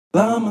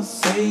I'ma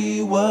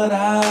say what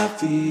I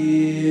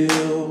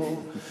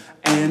feel,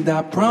 and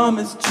I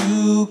promise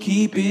to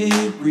keep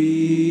it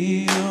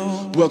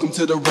real. Welcome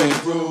to the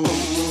Red Room.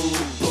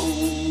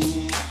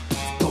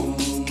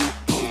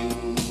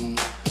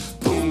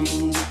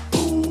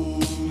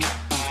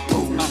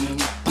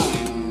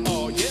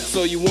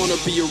 So you wanna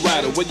be a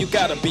rider, well you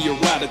gotta be a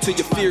rider till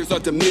your fears are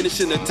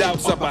diminishing, the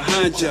doubts are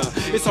behind ya.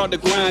 It's hard to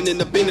grind and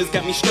the business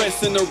got me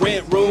stressed in the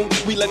Red Room.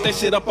 We let that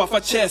shit up off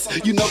our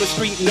chest. You know the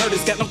street nerd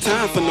has got no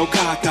time for no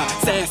caca.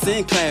 Sass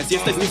in class,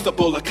 yes that's Mr.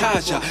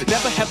 Bolakaja.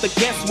 Never have to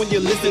guess when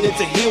you're listening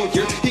to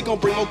Hilliard. He gon'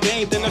 bring more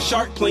game than a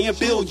shark playing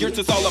billiards.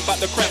 It's all about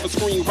the craft of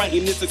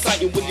screenwriting. It's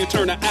exciting when you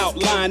turn an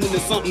outline into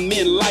something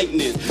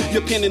enlightening.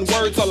 Your pen and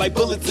words are like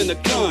bullets in a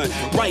gun.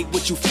 Write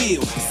what you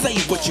feel, say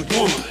what you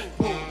want.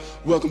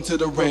 Welcome to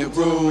the Red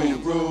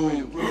Room.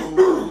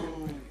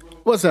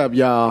 What's up,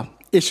 y'all?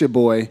 It's your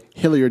boy,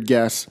 Hilliard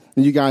Guest,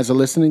 and you guys are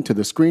listening to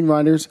the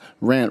Screenwriters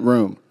Rant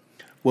Room,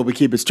 where we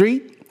keep it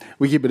street,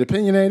 we keep it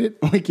opinionated,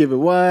 we keep it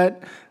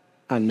what?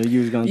 I knew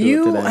you was going to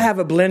do it today. You have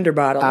a blender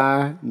bottle.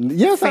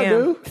 Yes, I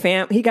do.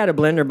 Fam, he got a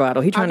blender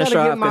bottle. He trying to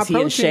show off because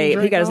he in shape.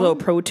 He got his little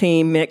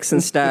protein mix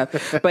and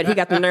stuff, but he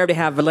got the nerve to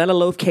have vanilla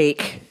loaf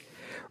cake,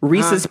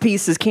 Reese's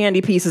Pieces,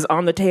 candy pieces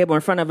on the table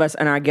in front of us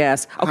and our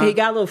guests. Okay, he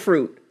got a little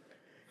fruit.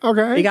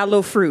 Okay. You got a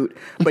little fruit,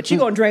 but you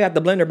gonna drink out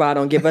the blender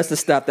bottle and give us the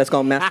stuff that's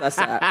gonna mess us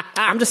up.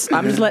 I'm just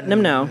letting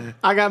them know.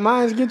 I got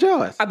mine. Get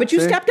yours. But you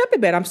stepped up a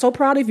bit. I'm so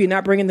proud of you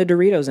not bringing the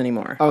Doritos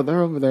anymore. Oh,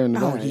 they're over there in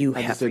the Oh, bag. you I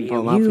have just didn't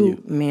pull them out for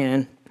you.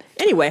 Man.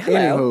 Anyway,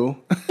 hello.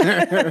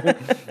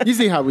 Anywho, you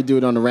see how we do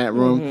it on the Rant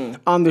Room.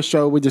 On the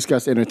show, we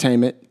discuss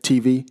entertainment,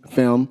 TV,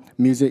 film,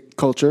 music,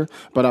 culture,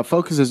 but our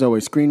focus is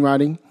always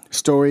screenwriting,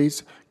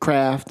 stories,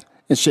 craft,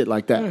 and shit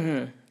like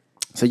that.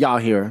 So y'all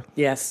here.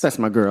 Yes. That's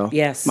my girl.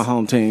 Yes. My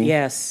home team.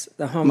 Yes.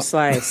 The home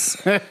slice.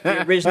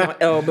 The original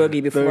L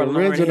Boogie before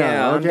Lauryn Hill.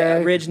 Okay. The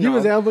original. You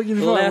was L Boogie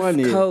before,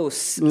 wasn't you?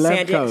 Coast.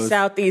 Left Coast.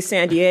 Southeast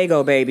San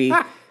Diego, baby.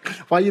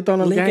 Why you throwing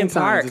them Lincoln gang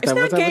Park. signs? It's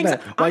not gang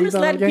signs. Why I'm you just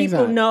throwing letting them gang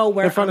people signs? know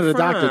where in front I'm of the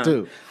from. doctor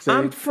too. See?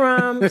 I'm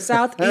from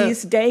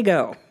Southeast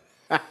Dago.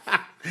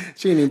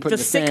 She didn't even put The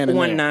the sick sand in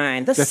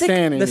 19. there.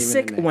 The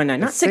sick 19.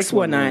 Not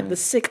 619. The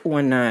sick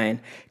 19.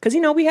 Because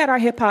you know we had our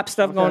hip hop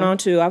stuff going on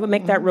too. I would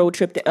make that road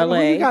trip to LA.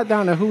 Who you got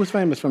down there? Who was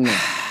famous from there?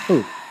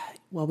 Who?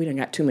 Well, we done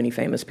got too many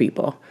famous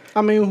people.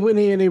 I mean,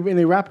 any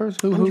rappers?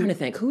 I'm trying to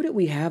think. Who did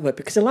we have?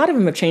 Because a lot of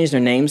them have changed their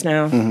names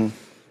now.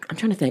 I'm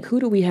trying to think. Who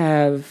do we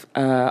have?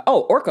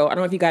 Orko. I don't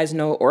know if you guys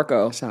know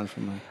Orko. Sounds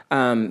familiar.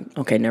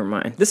 Okay, never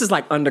mind. This is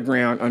like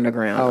underground.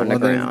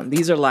 Well,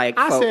 These are like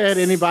I folks. said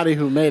anybody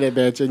who made it,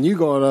 bitch, and you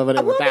going over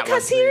there with that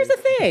because one. here's the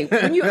thing.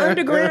 When you're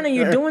underground and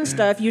you're doing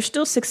stuff, you're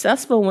still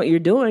successful in what you're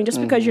doing. Just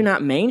because you're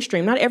not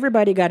mainstream, not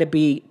everybody got to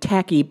be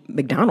tacky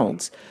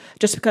McDonald's.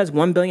 Just because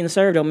 1 billion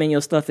served don't mean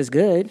your stuff is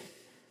good.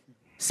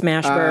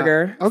 Smash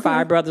Burger, okay.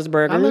 Five Brothers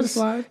Burgers. I let it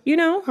slide. You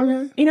know,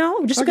 Okay. You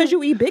know, just because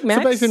you eat Big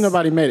Macs. So basically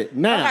nobody made it.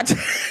 Now.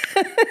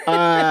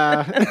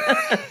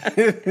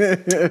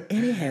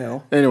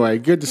 Anyhow. Anyway,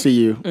 good to see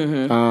you.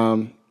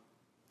 Boy,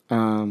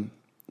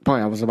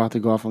 I was about to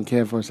go off on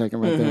Kev for a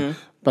second right there,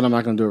 but I'm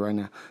not going to do it right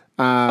now.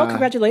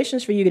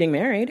 Congratulations for you getting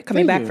married.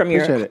 Coming Thank back you. from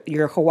Appreciate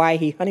your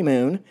Hawaii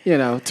honeymoon.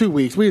 2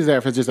 weeks. We was there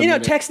for just a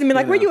minute. Texting me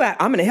like, where you at?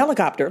 I'm in a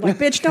helicopter. Like,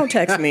 bitch, don't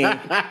text me.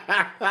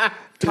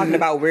 Talking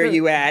about where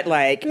you at.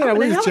 Like, I'm in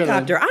we a was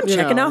helicopter. chilling. I'm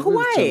checking out we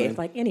was Hawaii. chilling.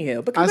 Like,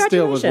 anywho. But I congratulations.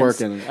 still was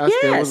working.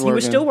 Yes, you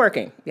were still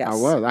working. Yes. I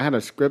was. I had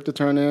a script to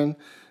turn in.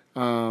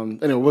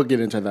 Anyway, we'll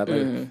get into that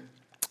later.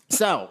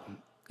 So,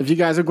 if you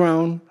guys are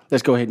grown,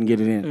 let's go ahead and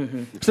get it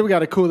in. So we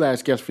got a cool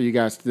ass guest for you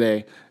guys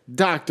today,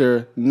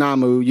 Dr.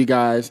 Namu. You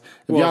guys,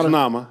 if Well, it's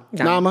Nama.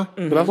 Nama.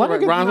 But that's Where what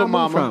did rhymes with Namu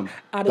mama. from?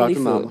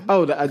 Adelifu. Nama.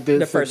 Oh,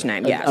 The first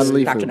name, yes.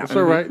 Alifu. Dr. Namu. It's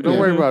all right. Don't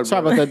worry about it.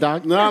 Sorry about that,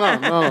 Doc. No.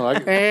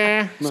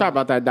 Sorry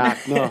about that, Doc.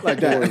 Like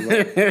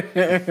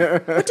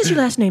that. What does your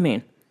last name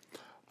mean?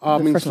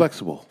 Means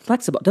flexible.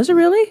 Flexible. Does it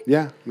really?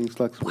 Yeah, means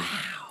flexible.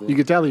 You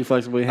can tell he's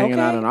flexible hanging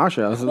out on our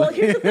shows. Well,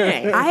 here's the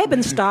thing. I have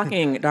been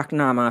stalking Dr.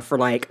 Nama for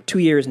like 2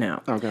 years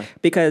now. Okay.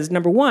 Because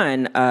number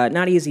one,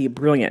 not easy,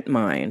 brilliant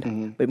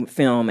mind with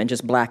film and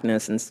just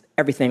blackness and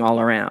everything all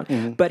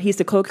around. But he's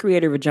the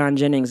co-creator with John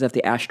Jennings of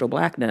the Astral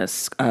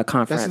Blackness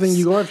Conference. That's the thing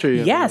you go up to.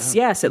 Yes,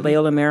 at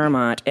Loyola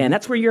Marymount. And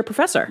that's where you're a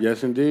professor.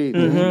 Yes, indeed.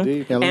 Yes,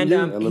 indeed.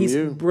 And he's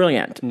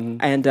brilliant.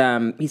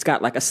 And he's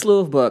got like a slew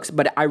of books.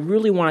 But I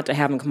really wanted to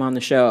have him come on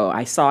the show.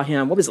 I saw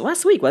him, what was it,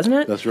 last week, wasn't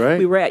it? That's right.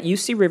 We were at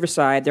UC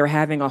Riverside. They're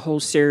having a whole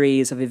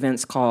series of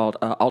events called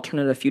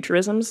Alternative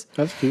Futurisms.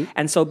 That's cute.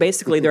 And so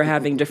basically they're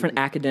having different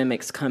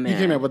academics come in. You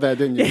came up with that,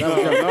 didn't you?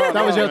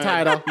 That was your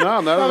title.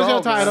 No, That was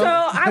your title. So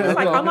I was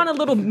like, I'm on a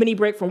little mini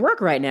break from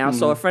work right now.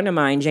 So a friend of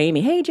mine,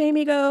 Jamie, hey,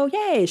 Jamie,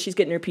 yay, she's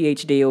getting her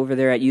PhD over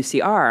there at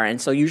UCR. And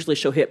so usually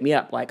she'll hit me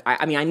up. Like,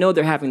 I mean, I know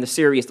they're having the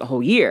series the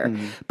whole year.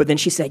 But then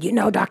she said,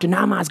 Dr.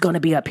 Nama's going to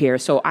be up here.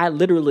 So I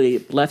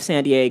literally left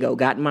San Diego,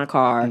 got in my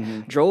car,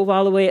 drove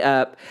all the way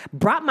up,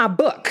 brought my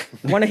book,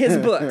 one of his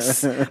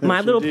books,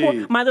 my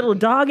little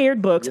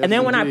dog-eared books. And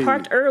then when I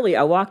parked early,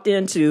 I walked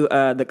into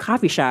the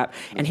coffee shop,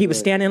 and he was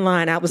standing in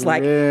line. I was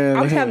like,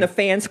 I was having a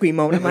fan scream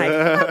moment. I'm like,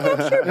 I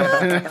want your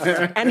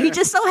book. And he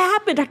just so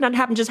happened,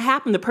 just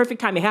happened the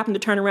perfect time. He happened to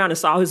turn around and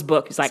saw his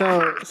book. He's like,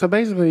 so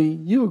basically,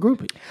 you a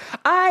groupie.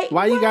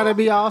 Why you gotta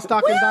be all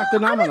stalking Dr.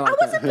 Nama? I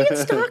wasn't being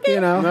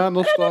stalking.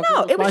 No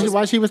stalking.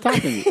 Why she was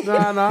talking to you? No.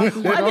 I've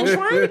been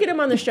trying to get him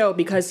on the show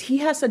because he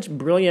has such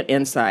brilliant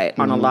insight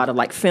on a lot of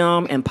like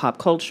film and pop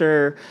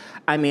culture.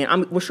 I mean,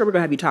 we're sure we're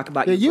gonna have you talk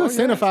about. Yeah, you're a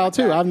cinephile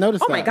too. I've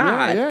noticed. Oh my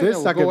God,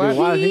 this sucker be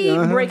wild. He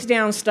breaks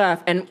down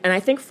stuff, and I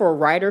think for a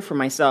writer, for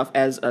myself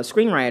as a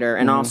screenwriter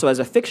and also as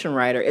a fiction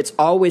writer, it's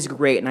always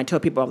great. And I tell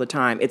people all the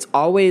time, it's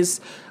always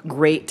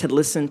great to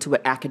listen to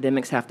what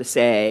academics have to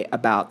say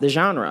about the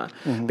genre,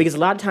 because a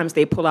lot of times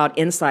they pull out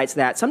insights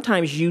that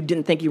sometimes you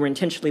didn't think you were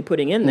intentionally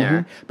putting in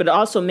there, but it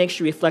also makes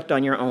you reflect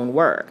on your own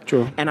work.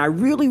 True. And I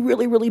really,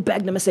 really, really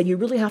begged him and said, you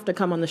really have to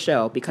come on the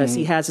show because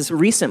he has this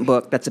recent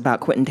book that's about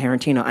Quentin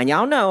Tarantino, and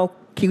y'all know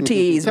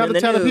QT's Tell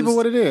the people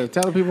what it is.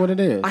 Tell the people what it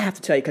is. I have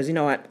to tell you because you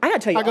know what? I got to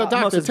tell you. I go,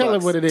 doctor, tell her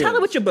what it is. Tell her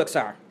what your books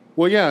are.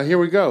 Well, yeah, here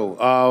we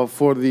go.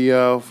 For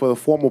the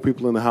formal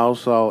people in the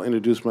house, I'll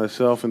introduce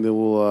myself, and then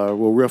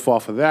we'll riff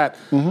off of that.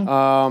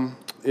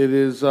 It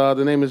is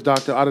the name is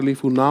Dr.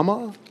 Adelifu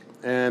Nama,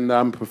 and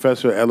I'm a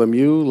professor at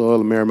LMU,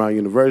 Loyola Marymount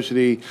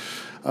University.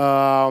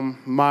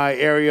 My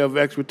area of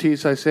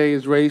expertise, I say,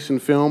 is race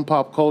and film,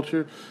 pop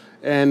culture.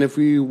 And if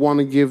we want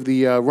to give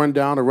the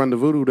rundown or run the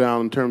voodoo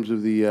down in terms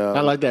of the...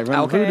 I like that.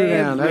 Run the voodoo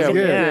down. That's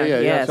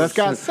good. Yeah. That's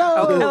got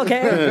so...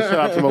 Okay.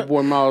 Shout out to my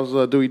boy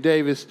Miles Dewey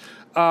Davis.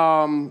 If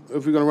we're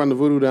going to run the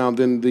voodoo down,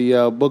 then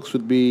the books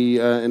would be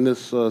in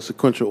this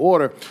sequential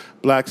order.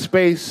 Black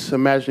Space,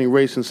 Imagining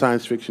Race in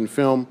Science Fiction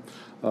Film.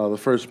 The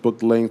first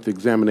book-length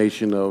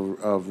examination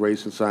of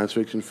race in science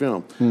fiction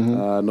film.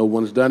 No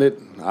one's done it.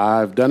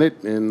 I've done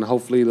it, and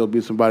hopefully there'll be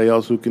somebody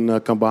else who can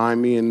come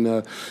behind me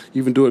and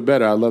even do it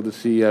better. I love to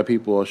see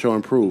people show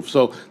and prove.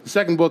 So the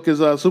second book is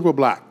Super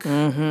Black,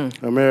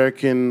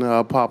 American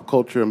pop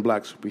culture and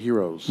black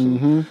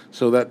superheroes.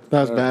 So that's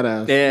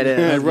badass. Yeah, it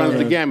is. It runs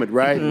the gamut,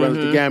 right? It runs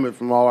the gamut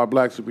from all our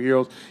black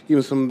superheroes,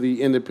 even some of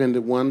the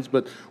independent ones.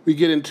 But we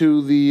get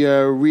into the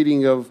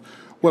reading of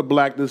what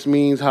blackness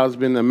means, how it's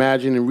been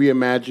imagined and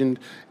reimagined,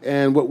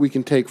 and what we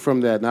can take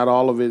from that. Not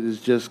all of it is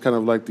just kind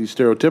of like these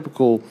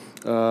stereotypical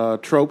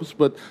tropes,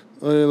 but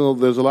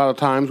there's a lot of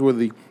times where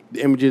the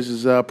images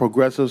is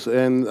progressive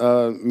and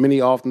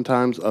many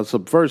oftentimes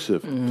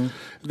subversive.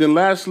 Then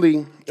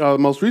lastly, the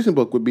most recent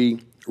book would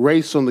be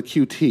Race on the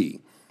QT,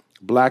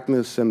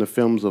 Blackness and the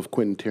Films of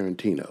Quentin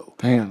Tarantino.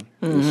 Damn.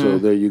 So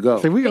there you go.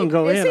 See, we're going to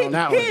go in on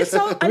that one. Here's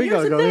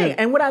the thing.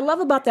 And what I love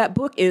about that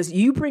book is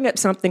you bring up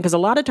something, because a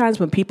lot of times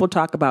when people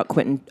talk about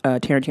Quentin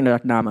Tarantino,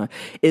 Dr. Nama,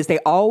 is they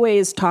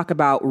always talk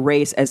about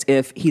race as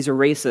if he's a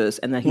racist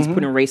and that he's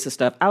putting racist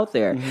stuff out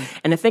there.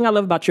 And the thing I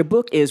love about your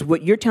book is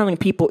what you're telling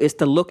people is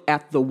to look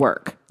at the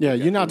work. Yeah,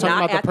 you're not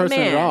talking about the person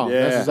at all.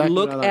 Yeah. That's exactly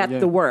look at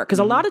the work. Because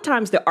a lot of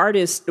times the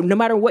artist, no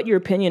matter what your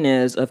opinion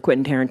is of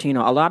Quentin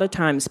Tarantino, a lot of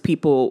times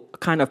people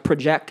kind of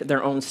project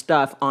their own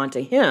stuff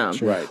onto him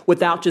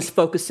without just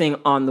focusing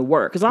on the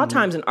work. Because a lot of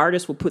times an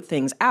artist will put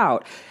things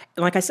out,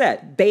 and like I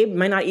said, they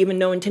might not even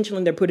know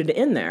intentionally they're putting it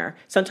in there.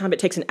 Sometimes it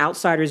takes an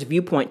outsider's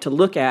viewpoint to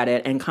look at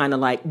it and kind of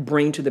like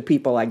bring to the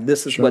people like,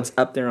 this is what's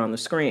up there on the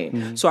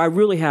screen. So I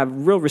really have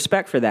real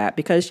respect for that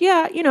because,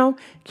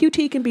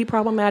 QT can be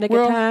problematic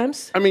at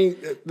times. I mean,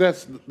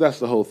 that's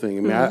the whole thing.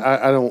 I mean,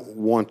 I don't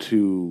want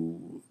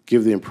to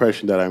give the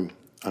impression that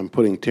I'm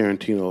putting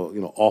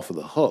Tarantino, off of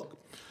the hook.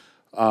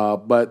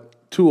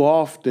 But too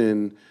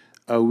often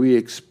we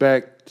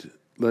expect,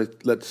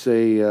 let's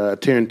say, a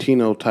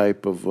Tarantino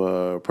type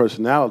of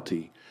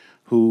personality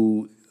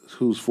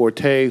whose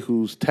forte,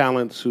 whose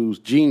talents, whose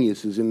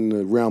genius is in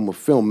the realm of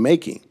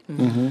filmmaking.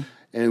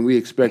 And we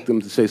expect them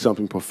to say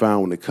something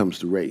profound when it comes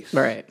to race.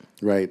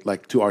 Right,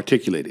 like to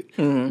articulate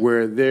it.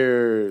 Where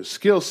their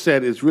skill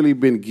set has really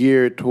been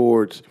geared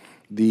towards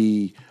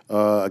the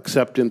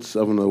acceptance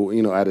of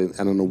at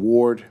an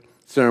award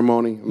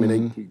ceremony. I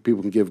mean,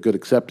 people can give good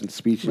acceptance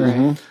speeches.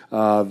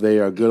 They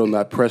are good on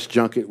that press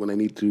junket when they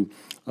need to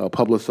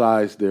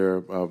publicize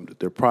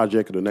their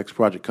project or the next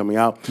project coming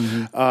out.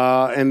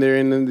 And they're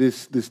in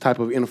this type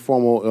of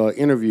informal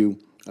interview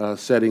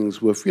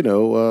settings with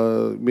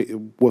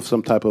with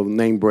some type of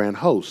name brand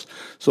host.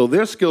 So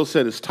their skill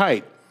set is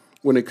tight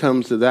when it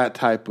comes to that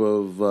type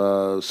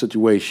of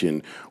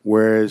situation.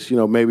 Whereas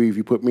maybe if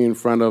you put me in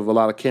front of a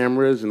lot of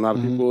cameras and a lot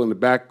of people in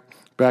the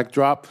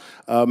backdrop,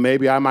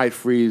 maybe I might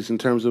freeze in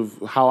terms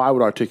of how I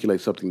would articulate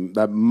something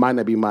that might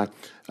not be my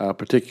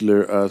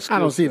particular skill. I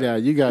don't see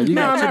that. You got too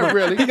much.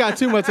 Really. He got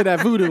too much of that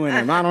voodoo in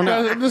him. I don't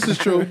know. This is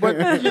true,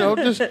 but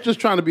just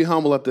trying to be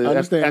humble at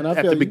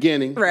the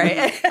beginning,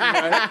 right?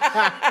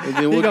 And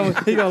then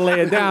He gonna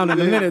lay it down in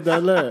a minute, though.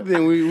 Look.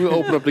 Then we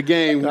open up the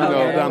game,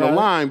 down the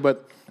line,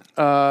 but.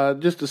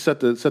 Just to set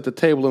the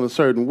table in a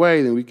certain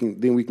way, then we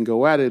can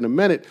go at it in a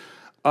minute.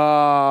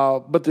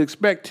 But to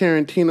expect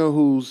Tarantino,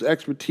 whose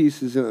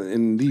expertise is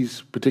in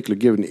these particular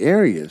given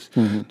areas,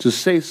 to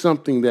say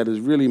something that is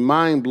really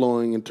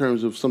mind-blowing in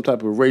terms of some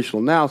type of racial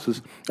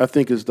analysis, I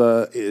think is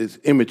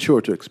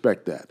immature to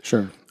expect that.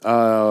 Sure.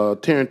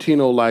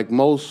 Tarantino, like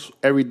most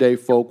everyday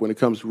folk when it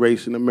comes to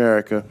race in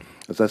America,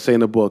 as I say in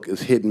the book,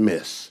 is hit and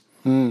miss.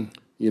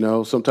 You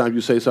know, sometimes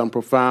you say something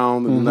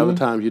profound, and other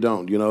times you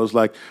don't. You know, it's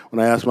like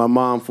when I ask my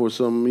mom for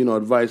some,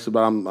 advice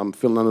about I'm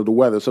feeling under the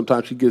weather.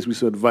 Sometimes she gives me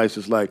some advice.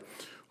 It's like,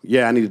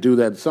 yeah, I need to do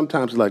that.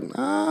 Sometimes it's like,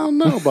 I don't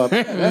know about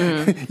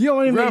that. You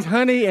only mix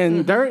honey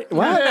and dirt?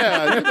 What?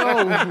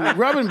 Yeah,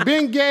 rubbing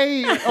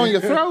Bengay on your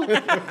throat.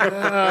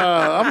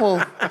 I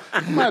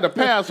might have to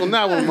pass on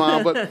that one,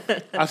 Mom,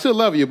 but I still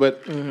love you.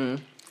 But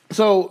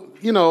so,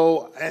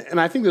 and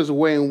I think there's a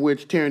way in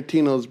which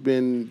Tarantino's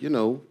been,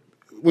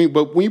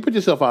 but when you put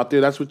yourself out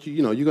there, that's what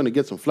you're going to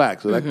get some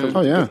flack. So that comes,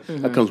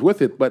 that comes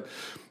with it. But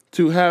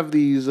to have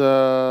these,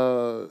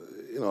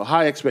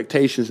 high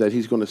expectations that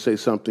he's going to say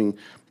something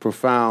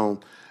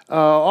profound,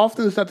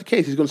 often it's not the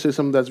case. He's going to say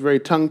something that's very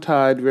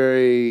tongue-tied,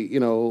 very,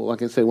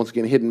 like I say, once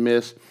again, hit and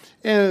miss.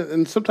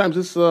 And sometimes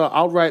it's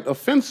outright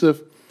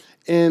offensive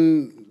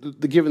in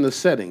given the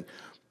setting.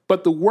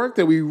 But the work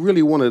that we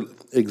really want to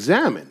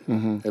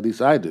examine, at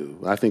least I do,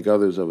 I think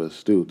others of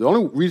us do, the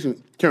only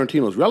reason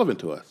Tarantino is relevant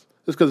to us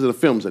is because of the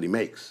films that he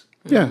makes.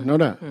 Yeah, no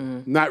doubt.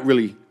 Not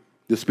really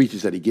the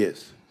speeches that he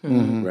gives,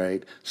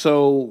 right?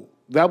 So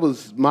that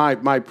was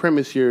my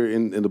premise here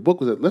in the book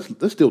was that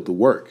let's deal with the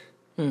work.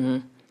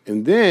 And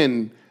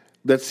then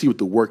let's see what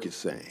the work is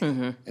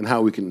saying and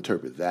how we can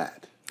interpret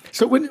that.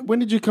 So when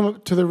did you come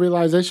up to the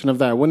realization of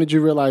that? When did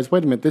you realize,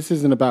 wait a minute, this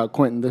isn't about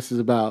Quentin, this is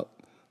about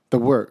the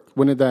work?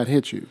 When did that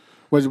hit you?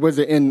 Was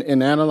it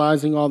in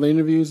analyzing all the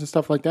interviews and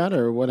stuff like that,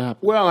 or what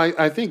happened? Well,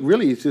 I think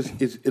really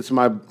it's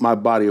my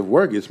body of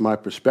work. It's my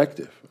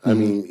perspective. I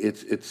mean,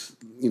 it's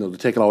to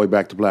take it all the way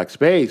back to Black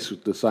Space,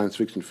 the science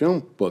fiction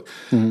film book.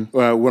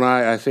 When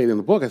I say it in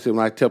the book, I say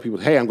when I tell people,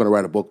 hey, I'm going to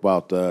write a book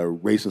about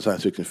race and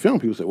science fiction film,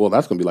 people say, well,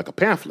 that's going to be like a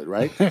pamphlet,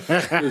 right?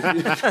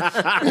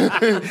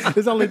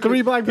 There's only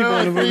 3 black people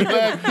in the movie. 3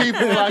 black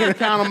people, I can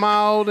count them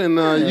out, and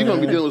you're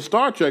going to be dealing with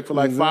Star Trek for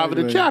like 5 of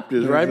the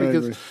chapters, right?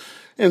 Exactly.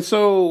 And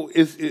so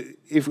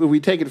if we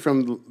take it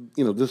from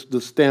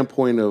this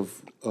standpoint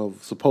of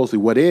supposedly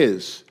what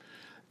is,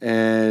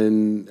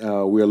 and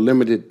we are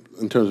limited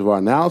in terms of our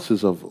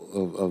analysis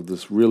of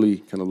this really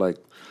kind of like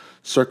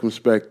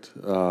circumspect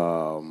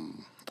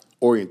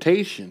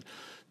orientation,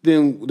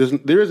 then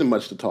there isn't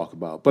much to talk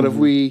about. But if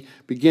we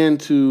begin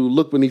to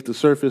look beneath the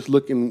surface,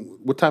 look in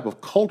what type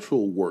of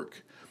cultural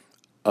work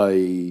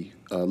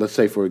let's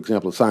say, for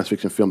example, a science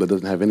fiction film that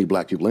doesn't have any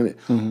black people in it,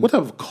 what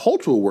type of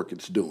cultural work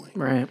it's doing,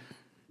 Right.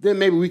 then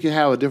maybe we can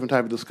have a different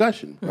type of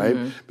discussion, right?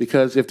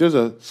 Because if there's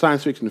a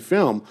science fiction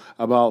film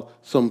about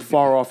some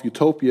far-off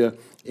utopia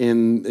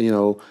in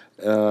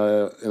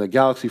a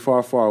galaxy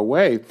far, far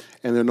away,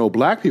 and there are no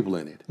black people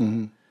in it,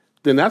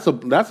 then that's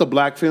a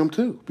black film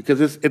too,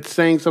 because it's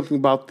saying something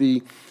about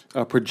the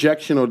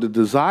projection or the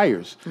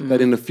desires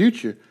that in the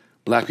future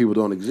black people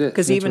don't exist.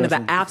 Because even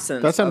the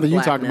absence That's something of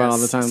you talk about all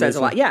the time, says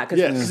a lot. Yeah,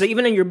 because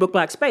even in your book,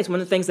 Black Space,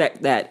 one of the things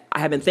that I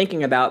have been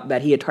thinking about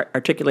that he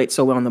articulates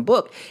so well in the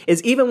book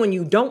is even when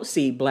you don't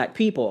see black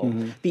people,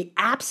 the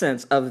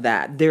absence of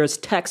that, there's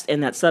text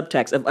in that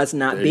subtext of us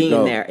not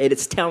being there. It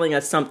is telling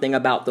us something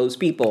about those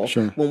people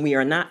when we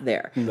are not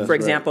there. For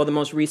example, the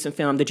most recent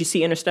film, did you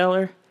see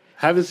Interstellar?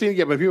 Haven't seen it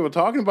yet, but people are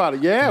talking about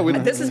it. Yeah,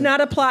 this is not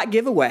a plot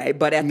giveaway,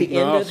 but at the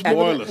end of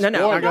spoilers.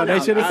 They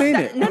should have seen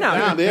it. No.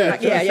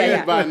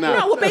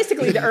 Well,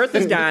 basically, the Earth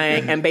is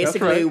dying, and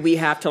basically we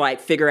have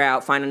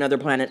to find another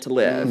planet to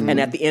live. And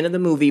at the end of the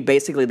movie,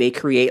 basically they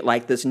create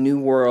this new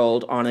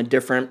world on a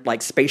different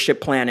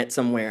spaceship planet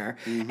somewhere,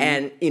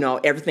 and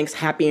everything's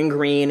happy and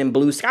green and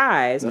blue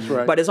skies. That's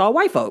right. But it's all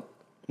white folk.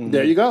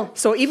 There you go.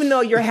 So even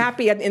though you're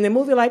happy in the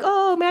movie,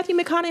 oh, Matthew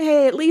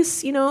McConaughey, at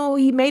least,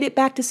 he made it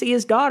back to see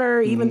his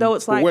daughter, even though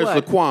it's where's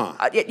what?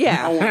 Laquan?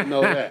 Yeah. I want to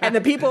know that. And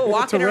the people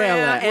walking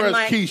around. And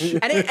where's Keisha?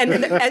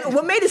 And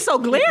what made it so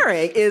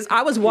glaring is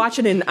I was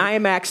watching in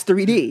IMAX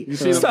 3D. You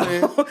see what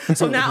I'm saying?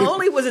 So not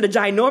only was it a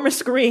ginormous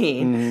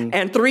screen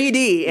and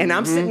 3D, and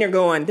I'm sitting there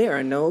going, there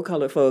are no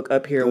colored folk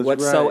up here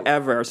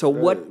whatsoever. Right. So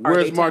what are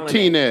Where's they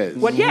Martinez?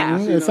 What? Yeah.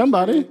 It's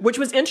somebody. Which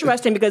was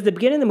interesting because at the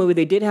beginning of the movie,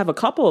 they did have a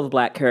couple of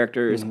black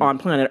characters on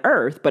planet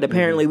Earth, but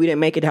apparently we didn't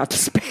make it out to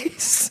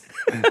space.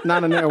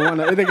 Not in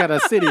there. They got a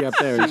city up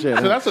there and shit.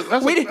 So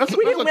we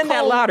didn't win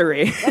that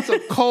lottery. That's a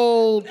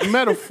cold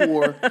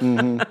metaphor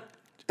in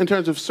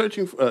terms of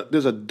searching for.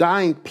 There's a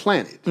dying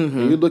planet,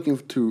 and you're looking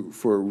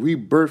for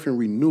rebirth and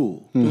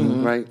renewal,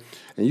 right?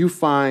 And you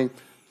find,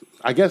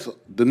 I guess,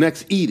 the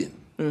next Eden.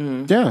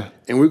 Yeah.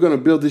 And we're going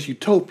to build this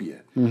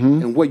utopia.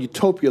 And what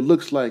utopia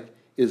looks like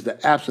is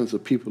the absence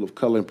of people of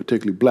color, and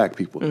particularly black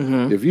people.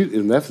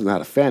 And that's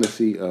not a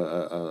fantasy,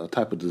 a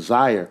type of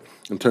desire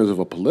in terms of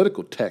a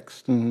political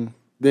text,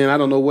 then I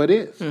don't know what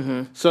is.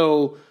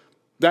 So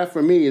that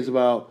for me is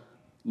about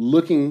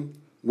looking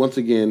once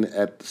again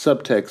at the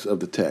subtext of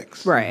the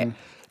text. Right.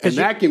 And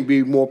that can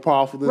be more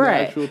powerful than the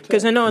Right. actual text.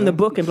 Because I know in the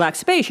book in Black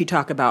Space, you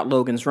talk about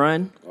Logan's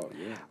Run,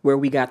 where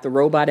we got the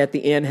robot at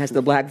the end has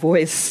the black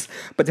voice,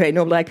 but there ain't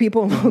no black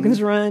people in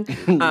Logan's Run.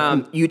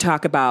 You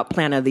talk about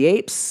Planet of the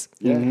Apes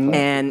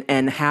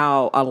and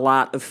how a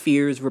lot of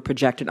fears were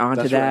projected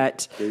onto That's that.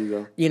 right. There you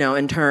go. You know,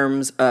 in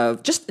terms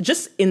of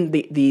just in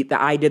the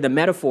idea, the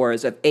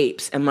metaphors of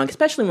apes,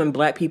 especially when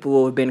black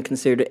people have been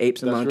considered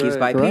apes and monkeys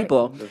by right.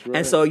 people.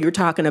 And so you're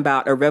talking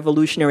about a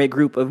revolutionary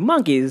group of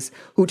monkeys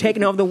who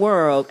taken over the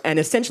world, and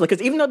essentially,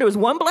 because even though there was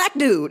one black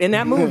dude in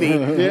that movie,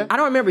 I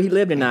don't remember he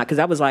lived or not, because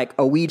I was like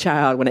a wee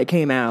child when it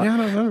came out. Yeah, I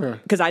don't remember.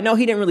 Because I know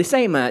he didn't really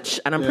say much,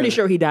 and I'm pretty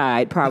sure he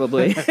died,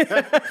 probably. He's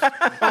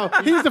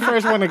the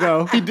first one to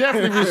go. He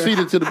definitely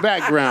receded to the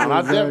background.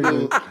 I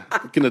definitely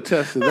can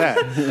attest to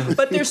that.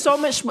 But there's so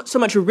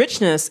much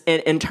richness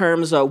in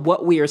terms of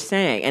what we are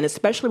saying, and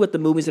especially with the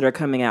movies that are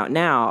coming out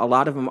now, a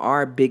lot of them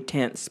are big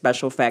tent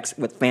special effects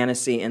with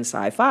fantasy and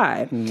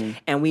sci-fi,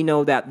 and we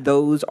know that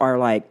those are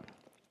like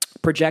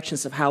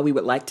projections of how we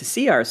would like to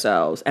see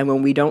ourselves. And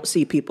when we don't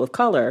see people of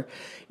color,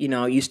 you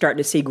know, you start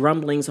to see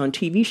grumblings on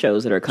TV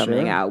shows that are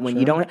coming out. When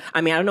you don't,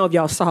 I mean, I don't know if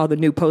y'all saw the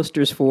new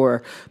posters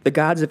for the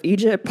Gods of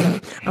Egypt.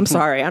 I'm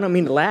sorry, I don't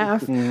mean to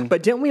laugh,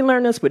 but didn't we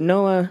learn this with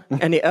Noah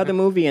and the other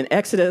movie in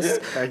Exodus?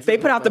 They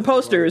put out the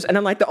posters, and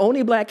I'm like, the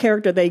only black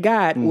character they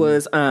got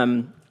was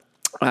Chadwick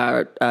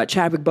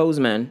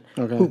Boseman,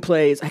 who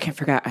plays,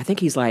 I think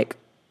he's like,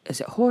 is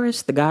it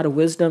Horus, the god of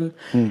wisdom?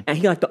 And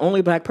he like the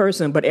only black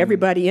person, but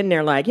everybody in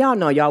there like, y'all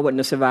know y'all wouldn't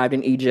have survived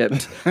in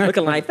Egypt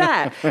looking like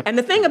that. And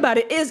the thing about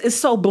it is, it's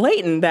so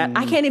blatant that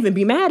I can't even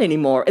be mad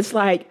anymore. It's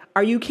like,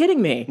 are you kidding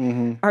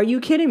me? Are you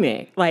kidding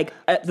me? Like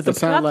the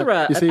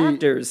plethora of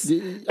actors.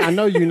 I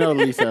know you know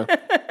Lisa,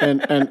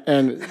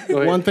 and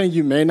one thing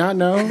you may not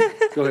know.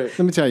 Go ahead. Let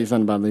me tell you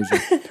something about Lisa.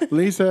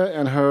 Lisa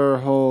and her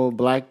whole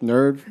black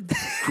nerd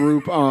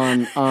group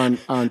on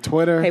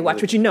Twitter. Hey,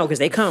 watch what you know, because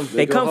they come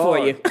for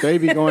you. They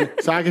be going.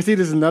 So I can see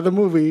this is another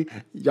movie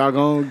y'all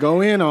gonna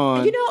go in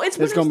on. You know, it's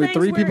there's one of gonna those be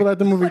 3 things people where at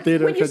the movie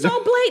theater. When you're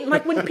so blatant,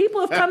 like when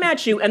people have come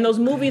at you and those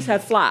movies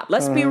have flopped.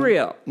 Let's be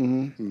real.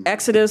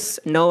 Exodus,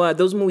 Noah,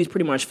 those movies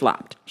pretty much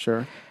flopped.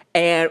 Sure.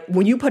 And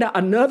when you put out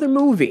another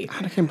movie,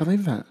 I can't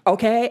believe that.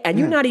 okay, and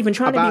you're not even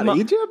trying About to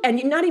be Egypt? and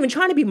you're not even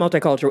trying to be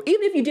multicultural.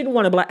 Even if you didn't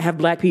want to have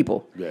black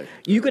people,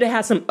 you could have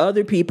had some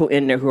other people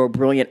in there who are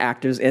brilliant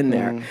actors in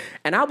there.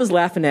 And I was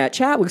laughing at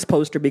Chadwick's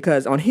poster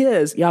because on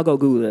his, y'all go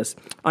Google this,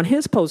 on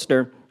his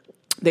poster,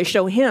 they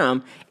show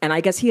him, and I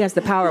guess he has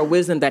the power of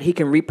wisdom that he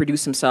can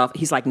reproduce himself.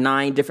 He's like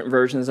 9 different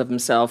versions of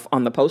himself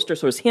on the poster.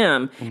 So it's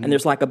him, and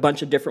there's like a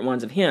bunch of different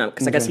ones of him.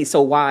 Because I guess he's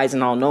so wise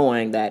and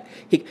all-knowing that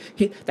he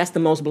that's the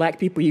most black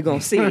people you're going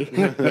to see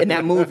in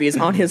that movie is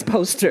on his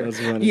poster.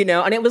 You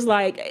know, and it was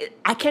like,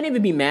 I can't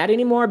even be mad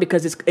anymore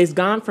because it's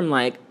gone from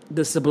like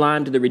the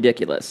sublime to the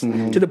ridiculous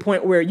to the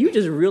point where you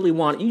just really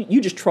you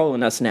just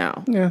trolling us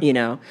now. You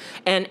know?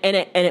 And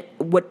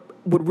what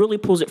really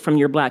pulls it from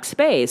your black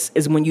space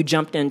is when you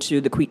jumped into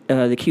the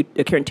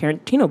Quentin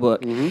Tarantino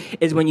book,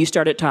 is when you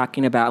started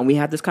talking about, and we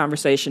had this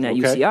conversation at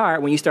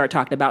UCR, when you started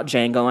talking about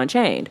Django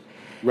Unchained.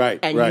 Right,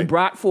 And you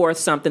brought forth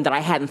something that I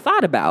hadn't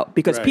thought about,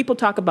 because people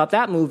talk about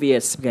that movie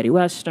as spaghetti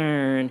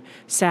western,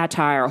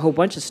 satire, a whole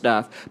bunch of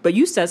stuff. But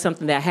you said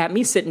something that had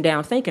me sitting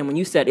down thinking when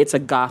you said it's a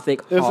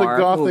gothic horror movie. It's a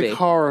gothic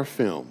horror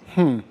film.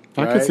 I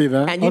can see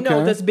that. And you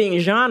know this being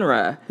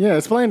genre. Yeah,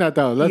 explain that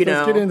though. Let's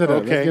get into that.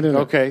 Let's get into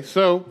Okay.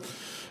 So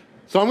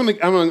I'm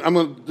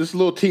gonna just a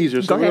little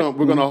teaser. So we're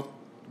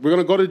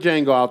gonna go to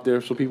Django out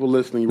there, so people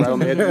listening right on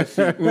the edge of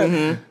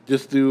the seat,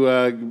 just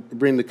to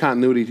bring the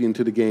continuity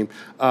into the game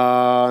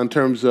in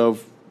terms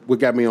of what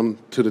got me on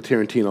to the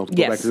Tarantino. To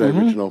go back to that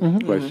original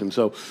question.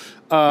 So,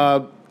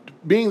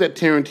 being that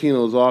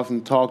Tarantino is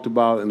often talked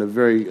about in a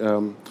very,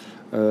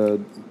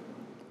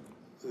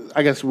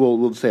 I guess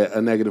we'll say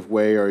a negative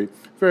way, or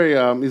very,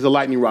 he's a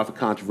lightning rod for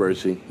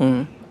controversy.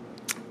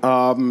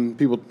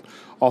 People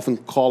often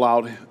call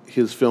out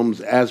his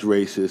films as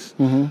racist.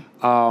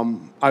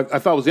 I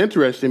thought it was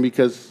interesting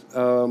because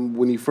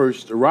when he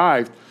first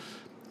arrived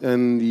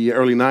in the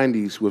early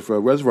 90s with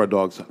Reservoir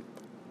Dogs,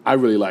 I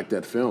really liked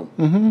that film.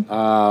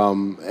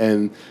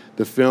 And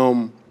the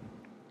film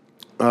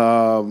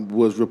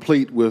was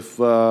replete with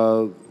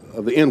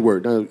the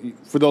N-word. Now,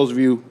 for those of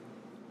you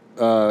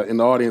in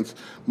the audience,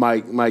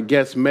 my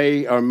guests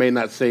may or may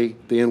not say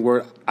the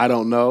N-word. I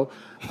don't know.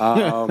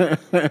 I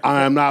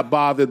am not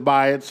bothered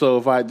by it.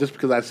 So just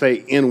because I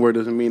say N-word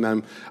doesn't mean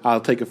I'll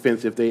take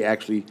offense if they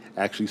actually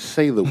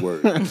say the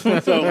word. so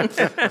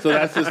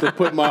that's just to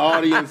put my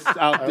audience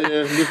out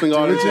there, listening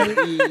audience at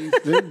ease.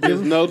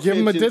 Give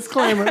them a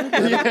disclaimer.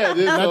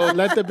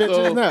 Let the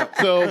bitches know.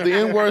 So the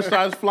N-word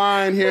starts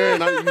flying here, and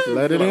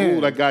let it in.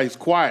 Ooh, that guy's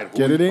quiet.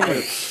 Get it in.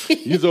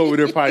 He's over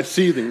there probably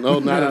seething. No,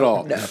 not at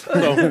all.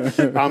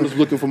 So I'm just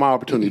looking for my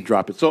opportunity to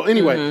drop it. So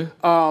anyway.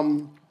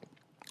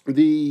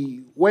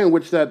 The way in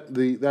which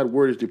that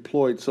word is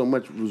deployed so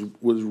much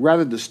was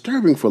rather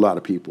disturbing for a lot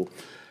of people.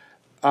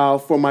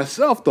 For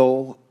myself,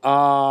 though,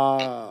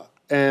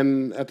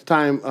 and at the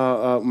time,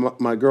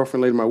 my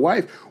girlfriend, later my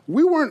wife,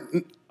 we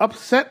weren't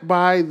upset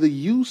by the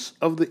use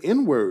of the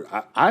N-word.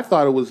 I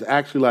thought it was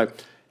actually like,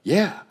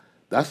 yeah,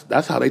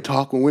 that's how they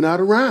talk when we're not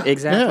around.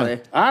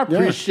 Exactly. I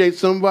appreciate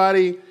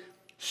somebody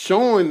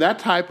showing that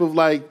type of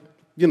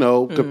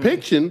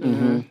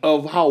depiction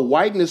of how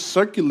whiteness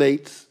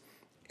circulates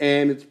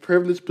and its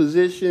privileged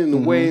position, the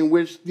way in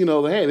which,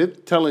 they're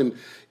telling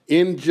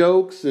in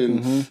jokes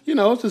and,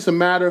 it's just a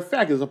matter of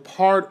fact. It's a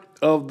part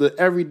of the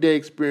everyday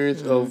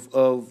experience of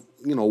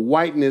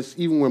whiteness,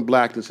 even when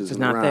blackness isn't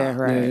not around. there,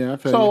 right? Yeah, I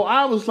feel So you.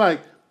 I was like,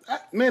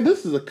 man,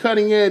 this is a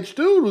cutting edge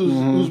dude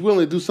who's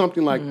willing to do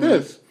something like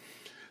this.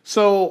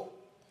 So,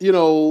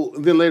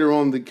 then later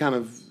on, the kind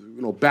of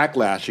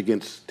backlash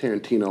against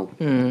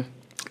Tarantino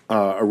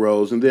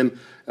arose, and then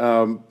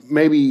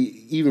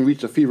maybe even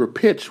reached a fever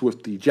pitch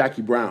with the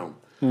Jackie Brown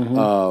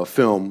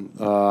film.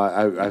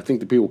 I think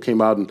the people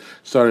came out and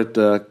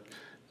started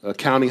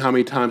counting how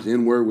many times the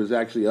N-word was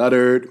actually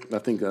uttered. I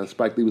think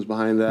Spike Lee was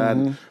behind that.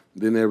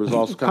 Then there was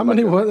also How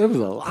many? There was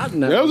a lot.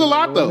 Now. There was a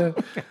lot, though.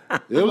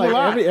 There was a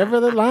lot. Every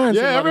other line.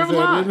 Yeah, every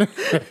somebody other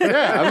said, line.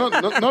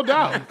 Yeah, no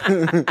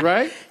doubt.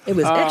 Right? It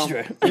was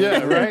extra.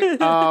 Yeah,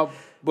 right?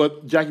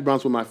 But Jackie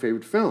Brown's one of my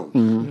favorite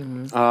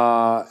films.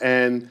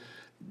 And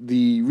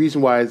the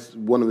reason why it's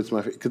one of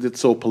my favorite, because it's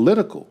so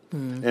political.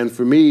 And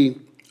for me,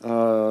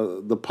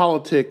 the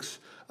politics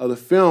of the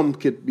film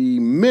could be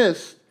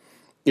missed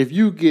if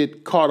you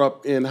get caught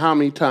up in how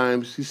many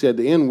times he said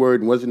the N-word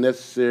and was it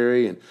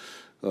necessary, and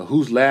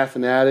who's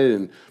laughing at it,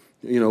 and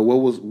what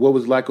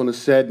was like on the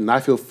set. And I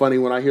feel funny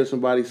when I hear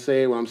somebody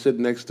say it when I'm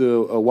sitting next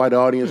to a white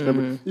audience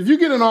member. If you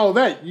get in all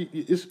that,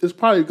 it's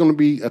probably going to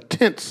be a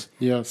tense,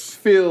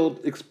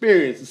 filled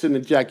experience sitting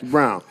in Jackie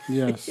Brown.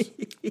 Yes.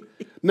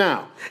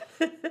 Now,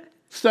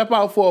 step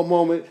out for a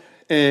moment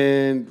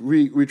and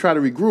we try to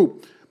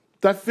regroup.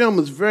 That film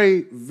is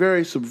very,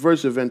 very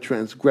subversive and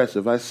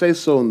transgressive. I say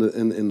so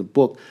in the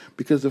book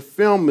because the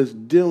film is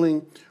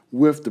dealing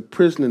with the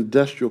prison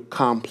industrial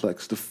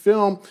complex. The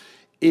film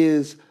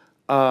is,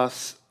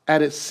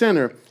 at its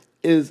center,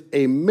 is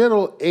a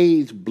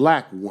middle-aged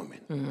black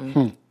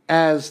woman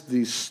as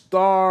the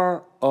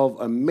star of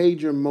a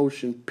major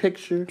motion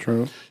picture.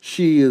 True.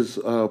 She is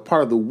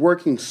part of the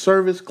working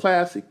service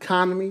class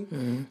economy.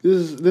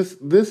 This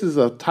is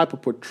a type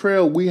of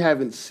portrayal we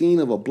haven't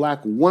seen of a black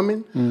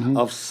woman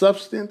of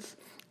substance.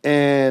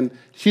 And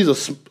she's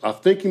a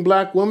thinking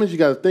black woman. She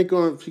got to think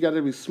on. She got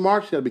to be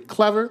smart. She got to be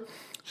clever.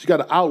 She got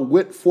to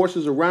outwit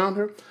forces around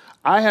her.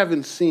 I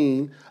haven't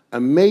seen a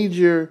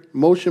major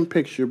motion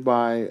picture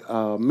by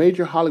a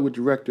major Hollywood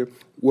director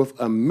with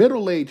a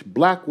middle-aged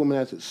black woman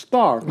as its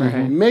star,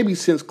 maybe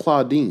since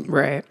Claudine.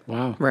 Right.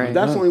 Wow. Right.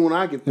 That's the only one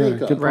I can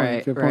think of. Good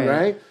point. Good point.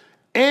 Right.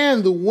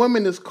 And the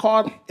woman is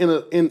caught in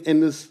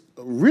this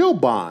real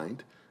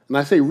bind, and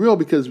I say real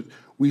because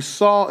we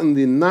saw in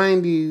the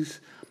 90s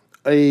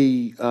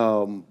a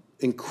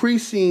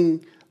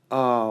increasing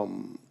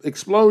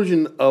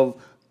explosion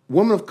of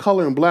women of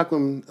color and black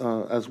women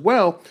as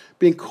well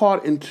being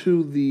caught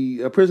into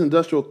the prison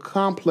industrial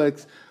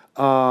complex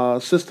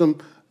system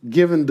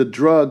given the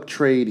drug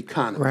trade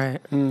economy. Right.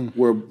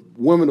 Where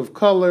women of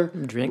color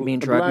being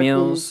drug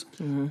mules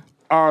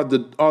are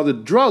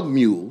the drug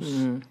mules.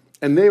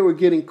 And they were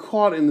getting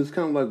caught in this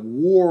kind of like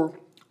war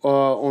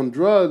on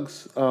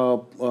drugs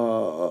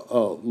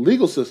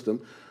legal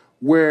system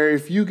where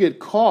if you get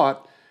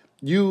caught,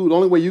 the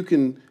only way you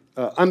can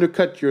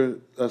undercut your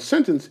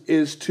sentence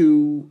is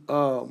to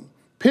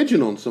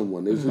pigeon on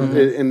someone,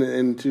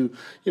 and to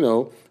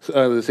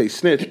let's say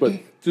snitch, but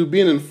to be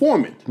an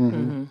informant.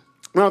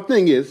 Now the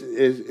thing is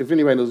if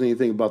anybody knows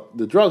anything about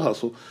the drug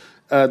hustle,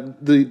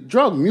 the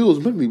drug mules,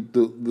 literally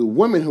the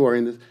women who are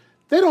in this,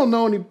 they don't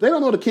know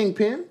the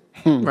kingpin.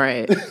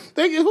 Right. Who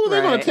are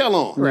they going to tell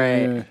on?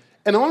 Right. Yeah.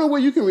 And the only way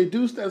you can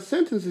reduce that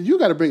sentence is you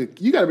got to bring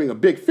a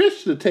big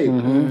fish to the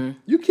table.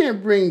 You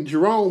can't bring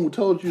Jerome, who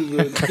told you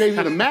gave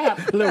you the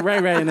map. Little Ray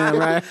in there,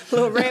 right?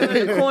 Little Ray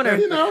in the corner.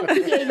 He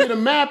gave you the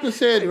map and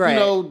said,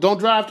 don't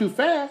drive too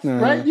fast,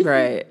 right?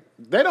 Right.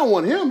 They don't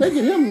want him. They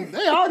get him.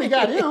 They already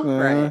got him.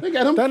 Right. They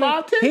got him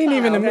 5, 10. He ain't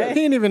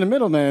even the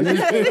middleman.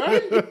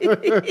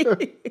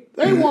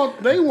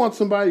 They want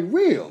somebody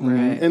real,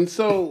 and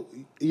so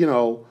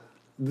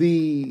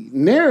the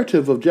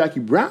narrative of Jackie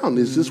Brown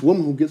is this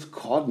woman who gets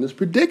caught in this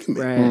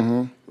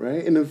predicament,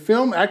 right? And the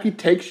film actually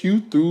takes you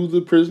through the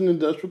prison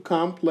industrial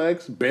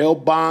complex, bail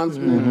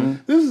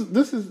bondsmen.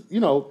 This is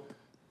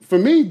for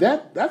me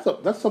that's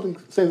something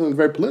saying something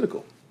very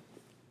political.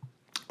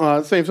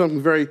 Saying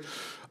something very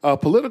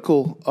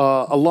political,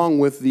 along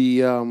with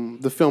the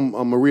film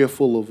Maria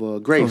Full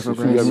of Grace.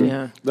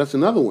 That's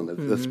another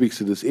one that speaks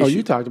to this issue. Oh,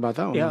 you talked about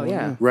that one. Oh,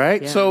 yeah.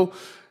 Right? Yeah. So,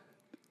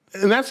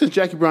 and that's since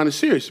Jackie Brown is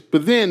serious.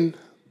 But then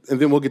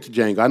we'll get to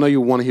Django. I know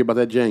you want to hear about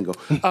that Django.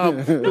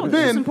 But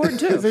then, it's important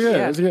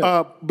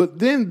too. but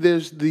then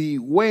there's the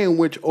way in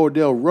which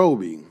Ordell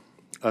Roby,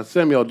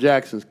 Samuel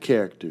Jackson's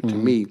character, to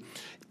me,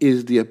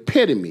 is the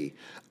epitome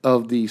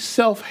of the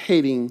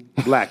self-hating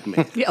black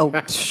man.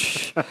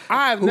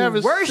 I've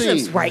never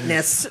worships seen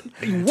whiteness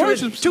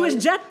worships to his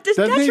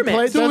Doesn't he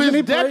play? detriment. Doesn't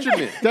he play?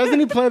 detriment. Doesn't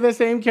he play the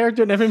same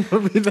character in every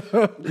movie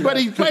though? But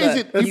he plays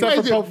it. He Except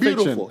plays for it Pulp Fiction.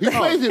 beautiful. He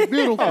plays it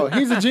beautiful. Oh,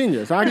 he's a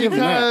genius. I give him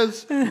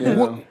that.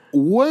 Because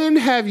when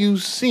have you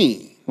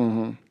seen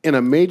in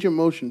a major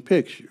motion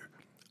picture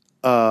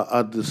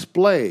a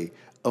display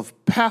of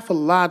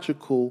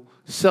pathological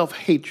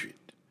self-hatred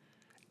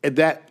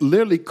that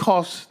literally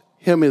costs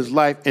him his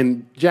life,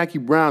 and Jackie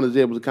Brown is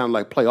able to kind of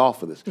like play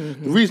off of this. The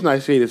reason I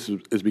say this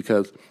is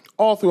because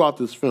all throughout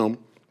this film,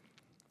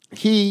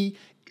 he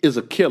is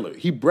a killer.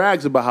 He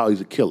brags about how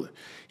he's a killer.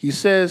 He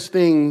says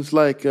things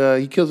like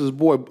he kills his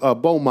boy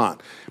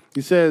Beaumont. He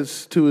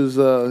says to his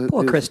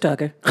Poor Chris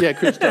Tucker. Yeah,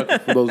 Chris Tucker,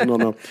 for those who don't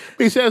know.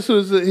 He says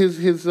to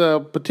his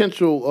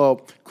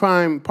potential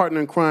crime partner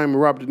in crime,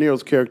 Robert De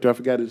Niro's character, I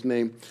forgot his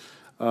name.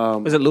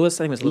 Was it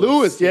Lewis? I think it was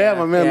Lewis, yeah,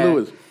 my man yeah.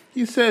 Lewis.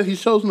 He says, he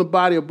shows him the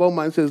body of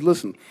Beaumont and says,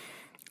 listen,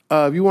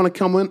 if you want to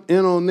come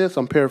in on this,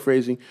 I'm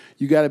paraphrasing,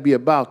 you got to be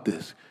about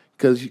this.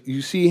 Because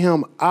you see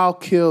him, I'll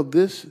kill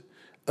this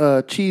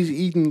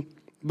cheese-eating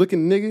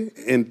looking nigga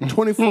and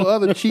 24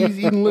 other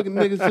cheese-eating looking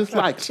niggas just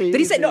like. Did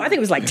he say no? I think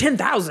it was like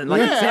 10,000. Like,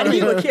 Yeah, said I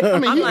mean, he would kill. I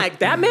mean, I'm he- like,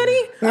 that many?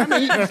 I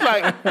mean, it's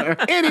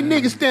like, any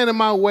nigga standing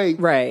my way,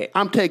 Right.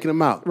 I'm taking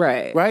him out.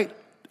 Right. Right?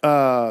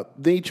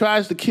 Then he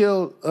tries to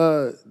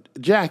kill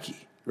Jackie,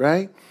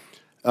 right?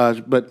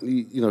 But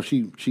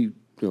she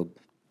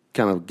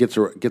kind of gets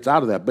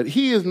out of that. But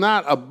he is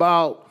not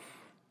about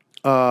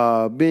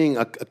being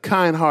a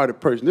kind-hearted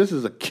person. This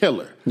is a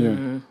killer.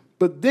 Yeah.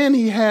 But then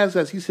he has,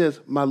 as he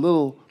says, my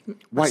little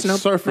white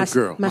surfer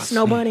girl, My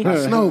snow bunny.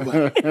 snow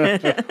bunny,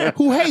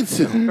 who hates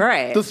him,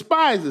 Right.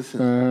 despises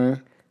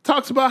him,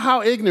 talks about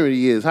how ignorant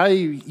he is, how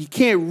he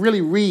can't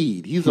really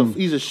read. He's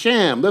a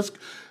sham. Let's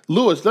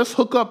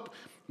hook up.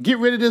 Get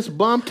rid of this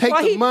bum. Take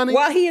the money.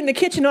 While he in the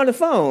kitchen on the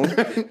phone,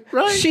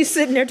 Right. she's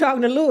sitting there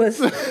talking to Lewis,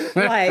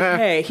 like,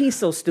 "Hey, he's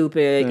so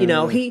stupid. You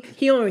know, he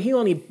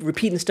only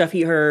repeating stuff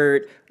he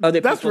heard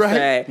other That's people right.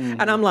 say."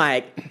 And I'm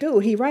like,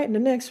 "Dude, he right in the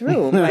next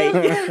room." Like,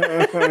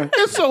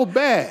 It's so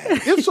bad.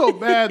 It's so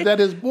bad that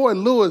his boy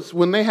Lewis,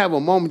 when they have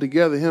a moment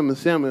together, him and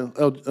Samuel,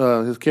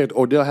 his character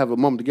Odell, have a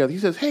moment together. He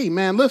says, "Hey,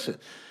 man, listen,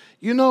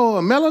 you know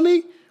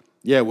Melanie?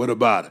 Yeah, what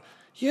about her?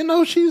 You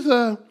know she's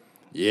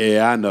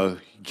yeah, I know."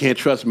 You can't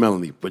trust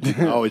Melanie, but you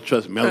can always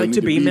trust Melanie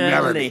to be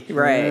Melanie,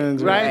 right?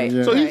 Right?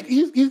 Yeah. So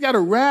he's got a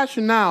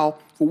rationale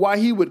for why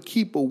he would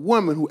keep a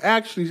woman who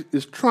actually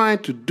is trying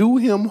to do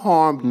him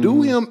harm,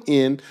 do him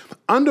in,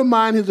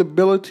 undermine his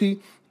ability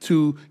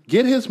to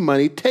get his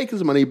money, take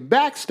his money,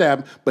 backstab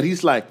him, but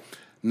he's like,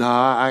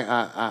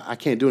 nah, I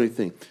can't do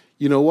anything.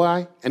 You know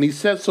why? And he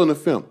says so in the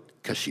film,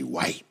 because she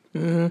white.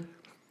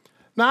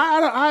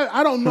 Now,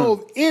 I don't know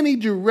of any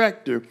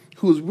director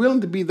who is willing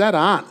to be that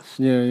honest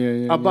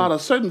about a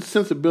certain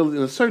sensibility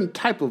and a certain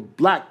type of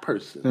black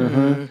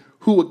person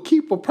who would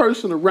keep a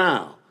person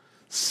around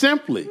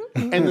simply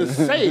and to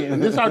say it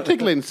and just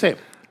articulate and say,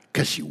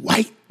 because she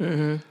white.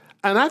 And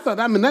I thought,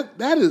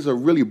 that is a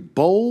really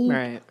bold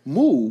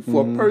move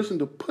for a person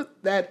to put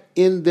that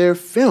in their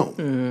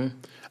film.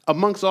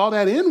 Amongst all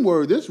that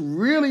N-word, there's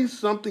really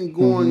something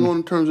going on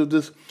in terms of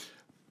this,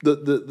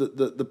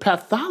 the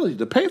pathology,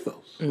 the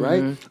pathos,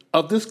 right,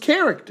 of this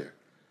character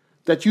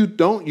that you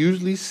don't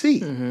usually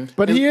see.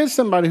 But he is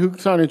somebody who,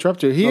 sorry to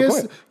interrupt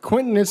you,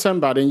 Quentin is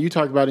somebody, and you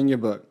talk about in your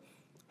book,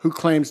 who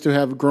claims to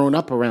have grown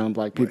up around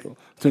black people,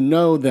 to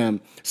know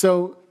them.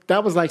 So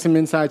that was like some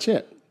inside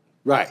shit.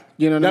 Right.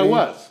 You know what I mean?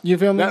 was. You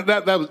feel me?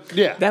 That was,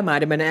 yeah. That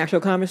might have been an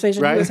actual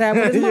conversation Right. he was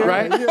having with his mom.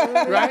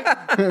 Right?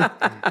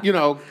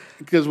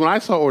 Because when I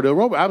saw Ordell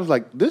Robert, I was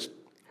like, this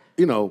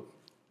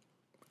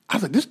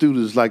dude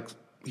is like,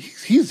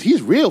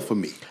 he's real for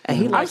me. And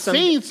he I've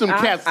seen some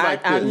cats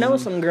like this. I know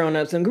some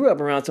grown-ups and grew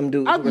up around some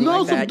dudes. I who were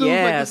know like some that. dudes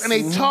Yes. like this,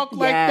 and they talk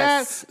like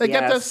Yes. that. They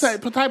got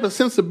that type of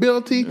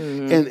sensibility,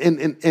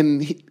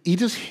 and he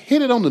just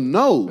hit it on the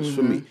nose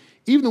for me.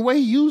 Even the way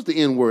he used the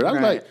N-word, I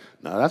was like,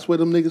 no, that's where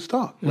them niggas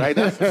talk, right?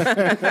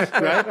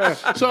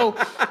 Right? So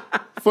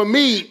for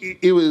me,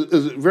 it was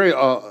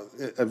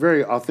a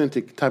very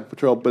authentic type of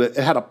portrayal, but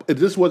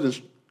this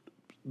wasn't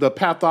the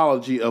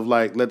pathology of,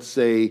 like, let's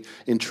say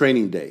in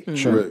Training Day,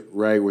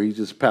 right, where he's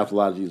just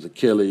pathology, he's a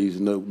killer, he's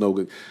no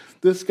good.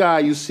 This guy,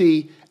 you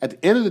see, at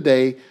the end of the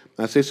day, and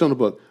I say so in the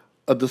book,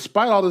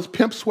 despite all this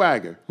pimp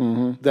swagger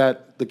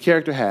that the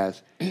character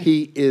has,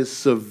 he is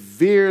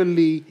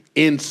severely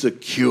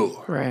insecure.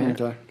 Right.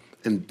 Okay.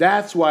 And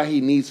that's why he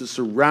needs to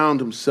surround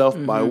himself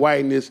by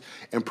whiteness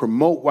and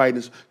promote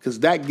whiteness, because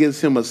that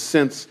gives him a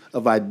sense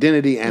of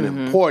identity and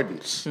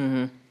importance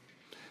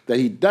that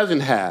he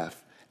doesn't have.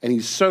 And he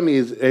certainly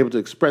is able to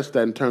express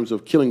that in terms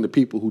of killing the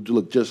people who do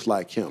look just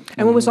like him.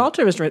 And what was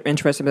also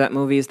interesting about that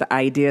movie is the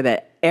idea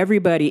that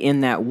everybody in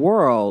that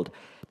world,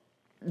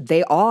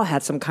 they all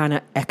had some kind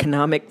of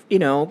economic,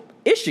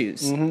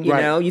 issues. You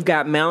Right. know, you've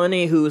got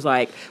Melanie, who's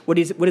like, what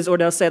is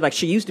Ordell said? Like,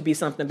 she used to be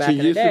something back in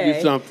the day. She used to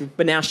be something.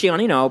 But now she on,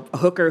 a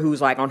hooker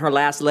who's like on her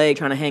last leg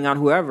trying to hang on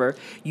whoever.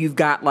 You've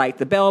got like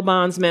the bail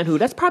bondsman, who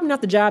that's probably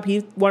not the job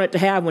he wanted to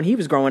have when he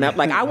was growing up.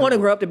 Like, I want to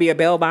grow up to be a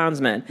bail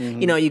bondsman.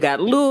 You got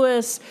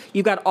Lewis.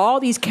 You got all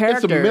these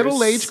characters. It's a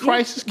middle-age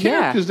crisis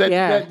characters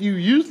that you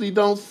usually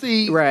don't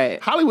see.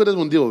 Right. Hollywood doesn't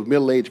want to deal with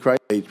middle-aged crisis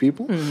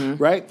people,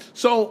 right?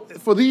 So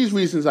for these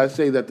reasons, I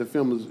say that the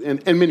film is,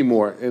 and many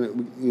more,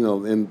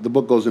 and the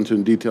book goes into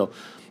in detail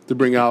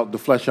to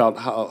flesh out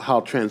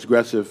how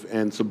transgressive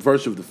and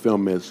subversive the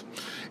film is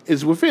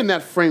within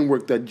that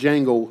framework that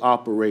Django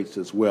operates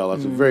as well,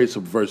 as a very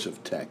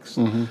subversive text.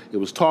 It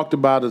was talked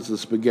about as a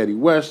spaghetti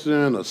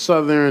western, a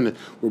southern, and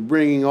we're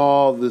bringing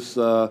all this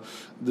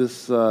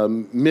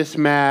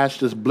mismatch,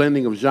 this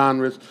blending of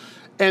genres,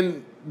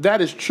 and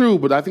that is true,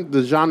 but I think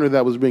the genre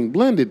that was being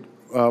blended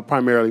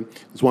primarily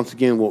is, once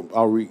again,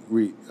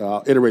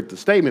 I'll iterate the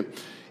statement,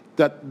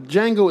 that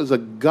Django is a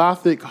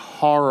gothic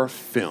horror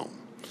film.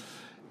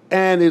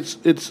 And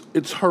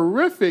it's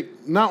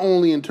horrific, not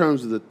only in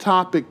terms of the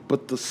topic,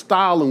 but the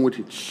style in which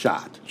it's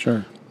shot.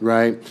 Sure.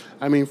 Right?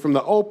 I mean, from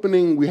the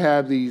opening, we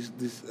have these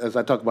as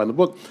I talk about in the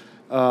book,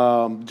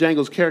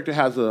 Django's character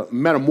has a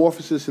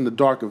metamorphosis in the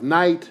dark of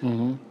night.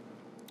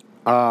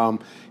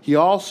 He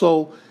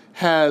also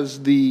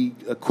has the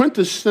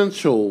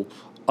quintessential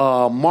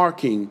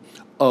marking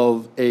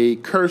of a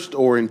cursed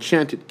or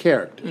enchanted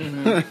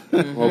character.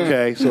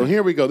 Okay, so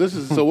here we go.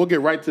 So we'll get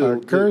right to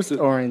cursed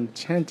or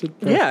enchanted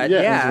person.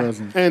 Yeah.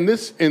 And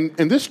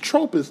this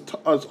trope is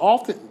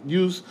often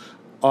used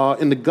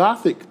in the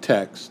Gothic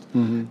text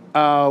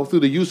through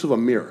the use of a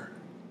mirror.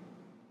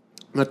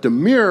 That the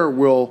mirror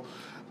will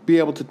be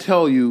able to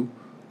tell you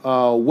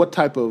what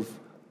type of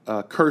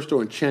cursed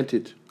or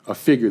enchanted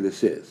figure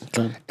this is.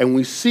 Okay. And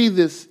we see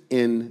this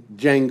in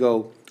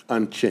Django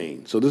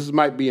Unchained. So this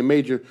might be a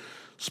major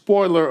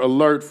spoiler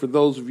alert for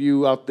those of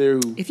you out there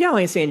who... If y'all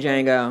ain't seen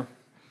Django...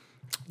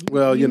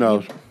 Well,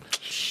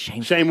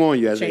 shame on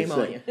you, as shame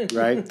they say,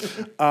 right?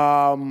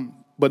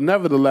 But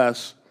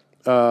nevertheless,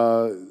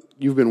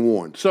 you've been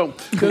warned. So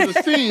there's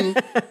a scene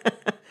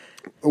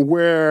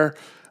where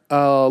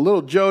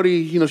little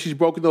Jody, she's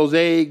broken those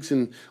eggs,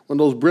 and when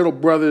those Brittle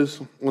brothers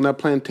on that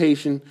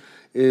plantation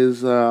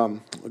is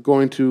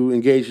going to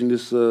engage in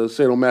this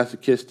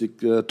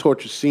sadomasochistic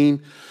torture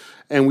scene,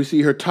 and we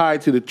see her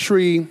tied to the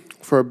tree,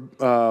 for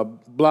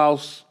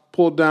blouse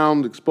pulled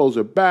down to expose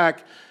her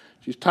back.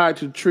 She's tied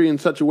to the tree in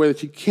such a way that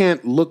she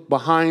can't look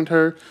behind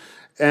her.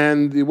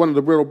 And one of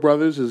the Brittle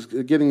brothers is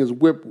getting his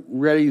whip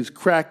ready. He's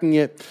cracking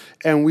it.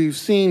 And we've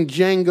seen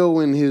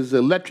Django in his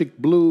electric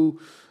blue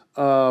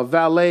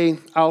valet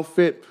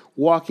outfit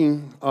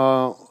walking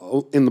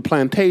in the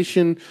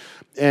plantation.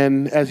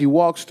 And as he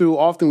walks through,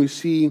 often we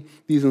see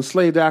these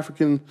enslaved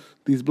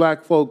these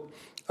black folk,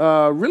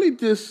 really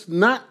just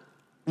not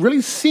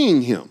really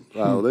seeing him.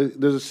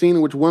 There's a scene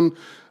in which one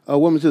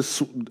woman's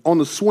just on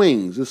the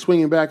swings, just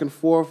swinging back and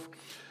forth.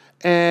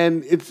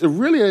 And it's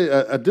really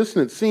a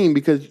dissonant scene,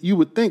 because you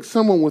would think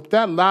someone with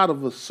that loud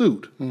of a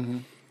suit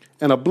and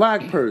a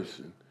black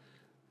person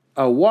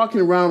walking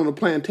around on a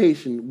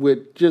plantation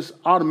would just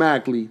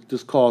automatically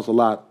just cause a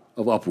lot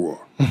of uproar.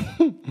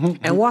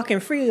 And walking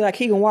freely like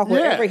he can walk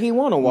wherever he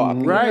want to walk.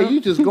 Right. You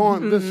just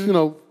going, this,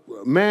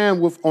 man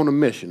on a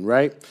mission,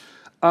 right?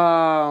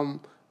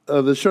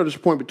 The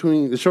shortest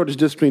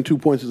distance between 2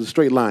 points is a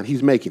straight line.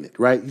 He's making it,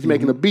 right? He's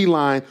making a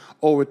beeline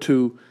over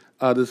to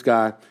this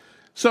guy.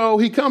 So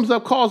he comes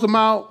up, calls him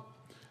out,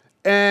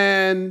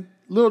 and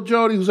little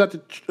Jody, who's tied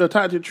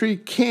to the tree,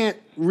 can't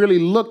really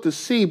look to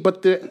see,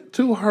 but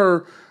to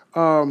her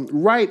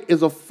right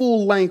is a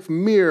full-length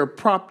mirror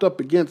propped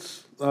up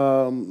against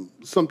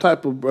some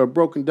type of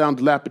broken down,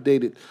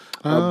 dilapidated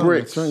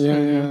bricks.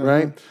 Right.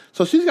 Right?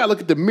 So she's got to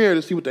look at the mirror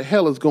to see what the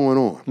hell is going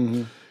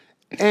on.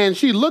 And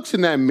she looks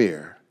in that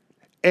mirror,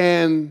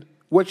 and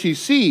what she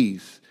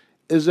sees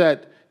is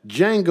that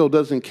Django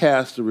doesn't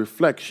cast a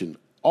reflection.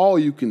 All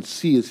you can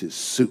see is his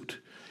suit.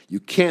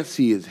 You can't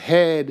see his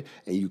head,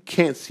 and you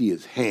can't see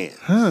his hands.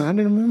 I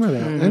didn't remember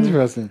that.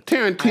 Interesting.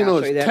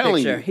 Tarantino is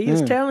telling you. He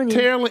is telling you.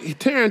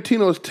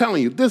 Tarantino is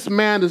telling you, this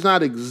man does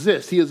not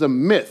exist. He is a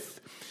myth.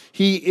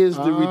 He is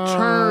the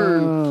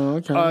return.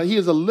 Okay. He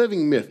is a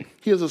living myth.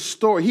 He is a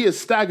story. He is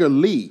Stagger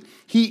Lee.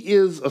 He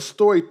is a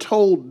story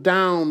told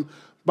down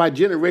by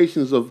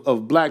generations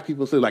of black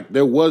people. Say, like,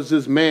 there was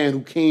this man who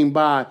came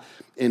by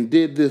and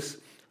did this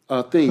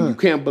thing. You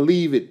can't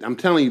believe it. I'm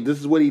telling you, this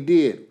is what he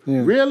did.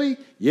 Yeah. Really?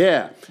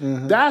 Yeah.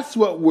 That's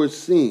what we're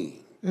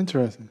seeing.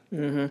 Interesting.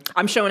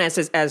 I'm showing,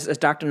 as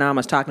Dr. Nam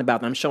was talking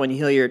about, I'm showing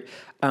Hilliard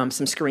some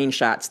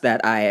screenshots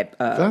that I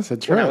That's a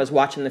when I trip. was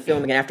watching the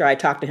film again. After I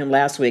talked to him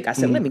last week, I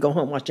said, "Let me go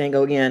home and watch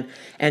Django again."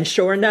 And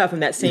sure enough, when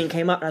that scene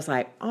came up, I was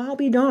like, "I'll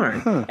be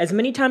darned!" As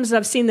many times as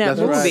I've seen that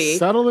That's right. movie,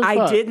 Subtle as I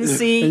fuck. didn't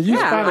see. And you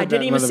Yeah, spotted I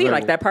didn't that even see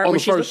like that part On where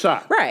the she's first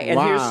shot. right. And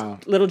Wow.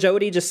 here's little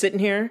Jody just sitting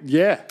here.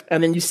 Yeah.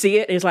 And then you see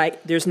it, and it's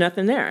like there's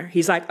nothing there.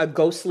 He's like a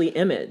ghostly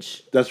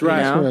image. That's right.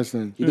 You know?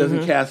 Interesting. He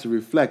doesn't cast a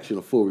reflection,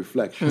 a full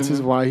reflection. This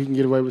is why he can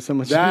get away with so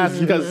much. That's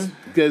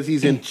because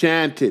he's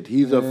enchanted.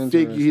 He's a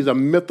figure. He's a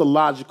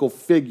mythological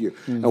figure.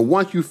 And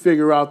once you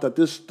figure out that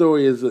this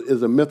story is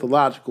a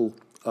mythological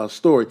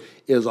story,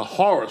 is a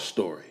horror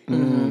story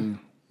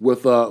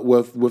with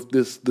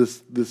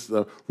this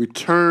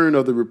return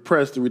of the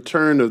repressed, the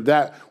return of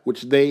that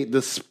which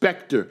the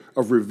specter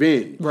of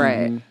revenge.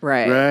 Right.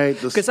 Right.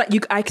 Because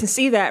I can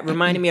see that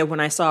reminding me of when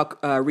I saw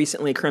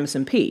recently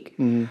Crimson Peak.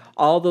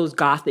 All those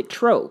gothic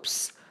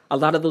tropes. A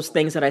lot of those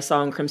things that I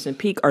saw in Crimson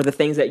Peak are the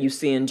things that you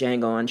see in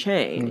Django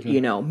Unchained. You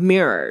know,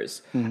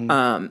 mirrors. You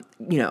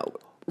know,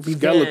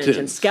 revenge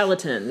and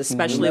skeletons,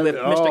 especially with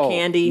Mr.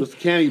 Candy. Mr.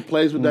 Candy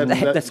plays with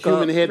that skull,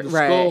 human head, the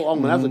right. skull. Oh,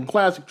 man, that's a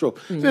classic trope.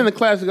 Then the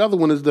classic other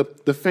one is the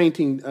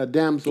fainting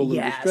damsel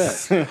in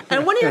distress.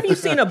 And when have you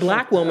seen a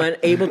black woman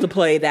able to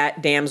play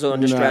that damsel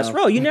in distress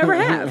role? You never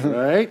have.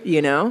 Right?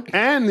 You know?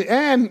 And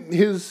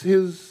his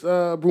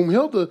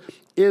Broomhilda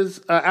is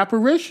an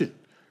apparition,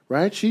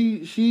 right?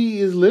 She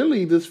is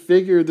literally this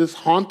figure, this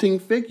haunting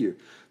figure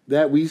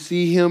that we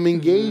see him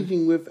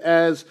engaging with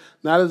as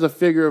not as a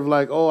figure of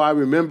like, oh, I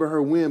remember her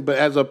when, but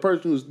as a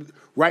person who's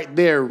right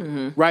there,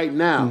 right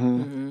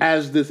now,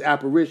 as this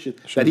apparition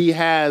that he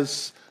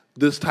has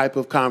this type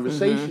of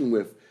conversation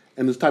with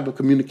and this type of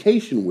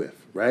communication with,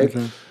 right?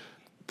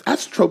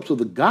 That's tropes of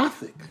the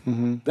Gothic.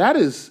 That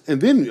is, and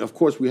then of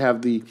course we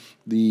have the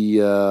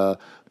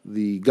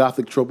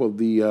Gothic trope of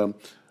the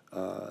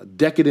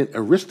decadent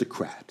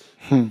aristocrat.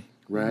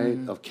 Right,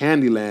 of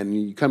Candyland,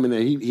 and you come in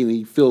there.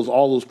 He fills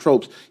all those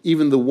tropes,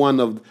 even the one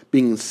of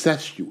being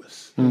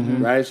incestuous.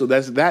 Right, so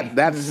that's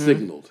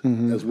signaled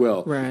as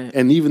well. Right,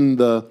 and even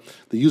the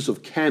use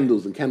of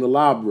candles and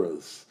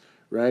candelabras.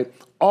 Right,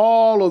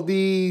 all of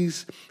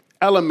these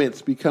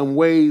elements become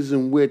ways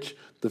in which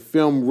the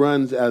film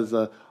runs as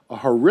a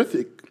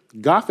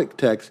horrific Gothic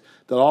text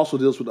that also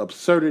deals with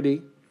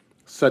absurdity,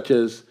 such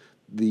as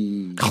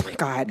oh my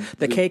God,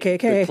 the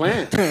KKK. The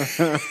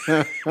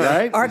Klan.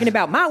 Right? Arguing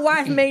about my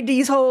wife made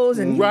these holes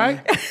and right?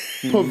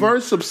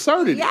 Perverse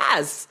absurdity.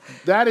 Yes.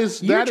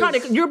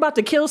 You're about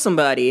to kill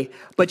somebody,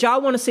 but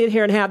y'all want to sit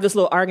here and have this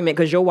little argument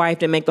because your wife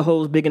didn't make the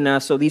holes big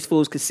enough so these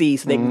fools could see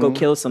so they can go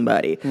kill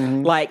somebody.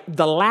 Like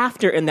the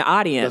laughter in the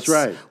audience,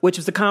 that's right, which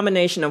was a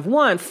combination of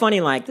one,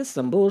 funny like this is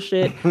some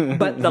bullshit,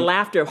 but the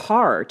laughter of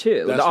horror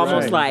too. That's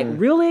almost right. like,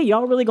 really?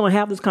 Y'all really gonna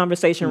have this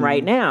conversation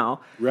right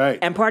now? Right.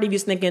 And part of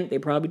you's thinking they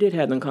probably did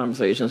have them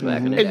conversations back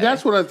in the day. And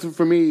that's what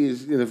for me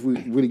is, if we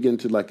really get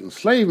into like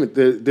enslavement,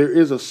 there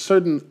is a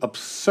certain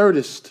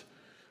absurdist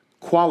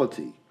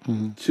quality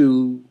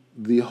to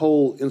the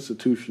whole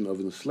institution of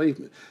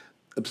enslavement.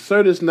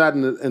 Absurdist not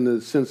in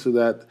the sense of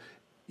that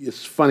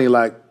it's funny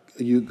like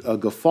you a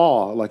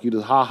guffaw, like you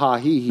just ha ha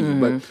he he,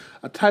 but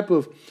a type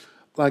of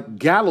like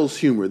gallows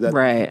humor that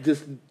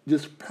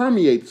just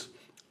permeates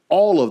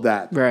all of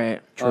that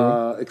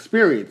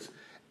experience,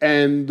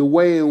 and the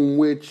way in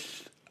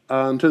which,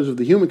 in terms of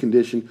the human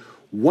condition,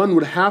 one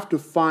would have to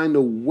find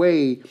a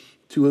way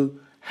to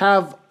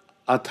have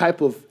a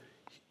type of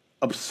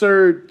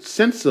absurd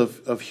sense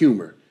of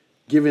humor,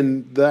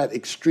 given that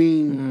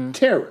extreme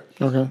terror.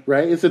 Okay,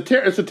 right? It's a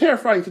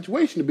terrifying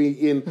situation to be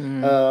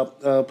in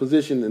a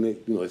position, and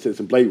it says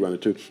in Blade Runner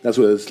too. That's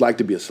what it's like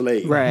to be a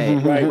slave,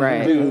 right?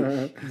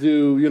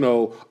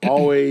 To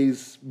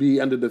always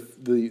be under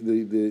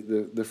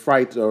the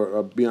fright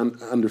or be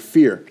under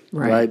fear,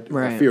 right?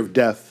 Fear of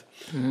death,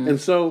 and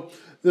so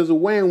there's a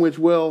way in which,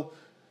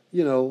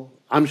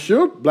 I'm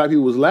sure black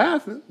people was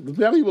laughing.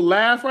 Black people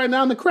laugh right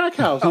now in the crack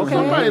house. Okay.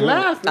 Somebody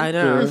laughing. I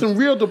know. And some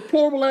real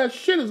deplorable ass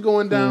shit is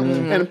going down,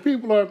 and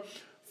people are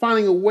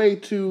finding a way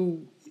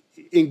to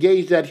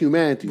engage that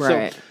humanity.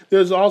 Right. So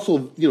there's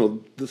also,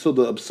 so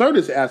the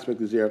absurdist aspect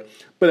is there,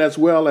 but as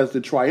well as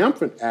the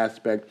triumphant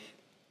aspect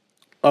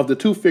of the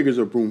two figures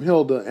of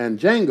Broomhilda and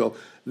Django,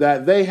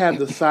 that they have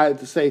decided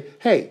to say,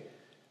 hey,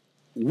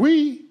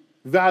 we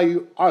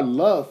value our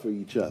love for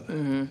each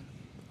other.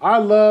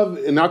 Our love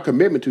and our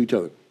commitment to each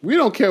other. We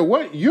don't care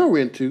what you're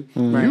into.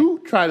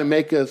 You try to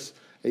make us,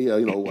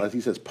 as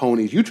he says,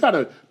 ponies. You try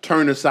to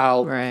turn us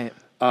out,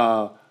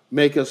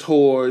 make us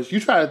whores.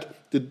 You try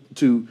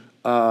to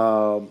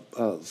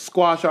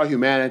squash our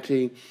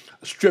humanity,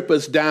 strip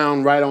us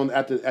down right on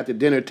at the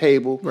dinner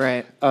table,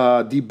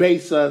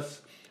 debase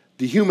us,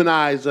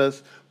 dehumanize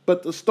us.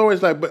 But the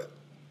story's like, but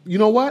you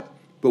know what?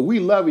 But we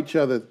love each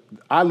other.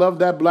 I love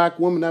that black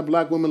woman. That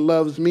black woman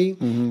loves me,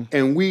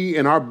 and we,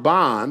 in our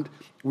bond,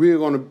 we're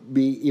going to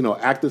be,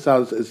 act this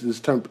out as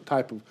this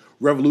type of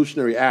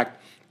revolutionary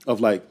act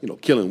of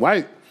killing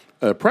white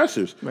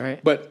oppressors.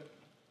 Right. But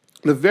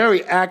the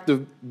very act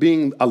of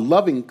being a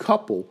loving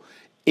couple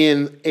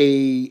in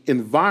a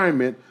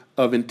environment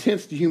of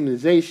intense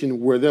dehumanization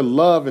where their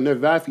love and their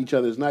value for each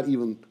other is not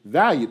even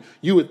valued,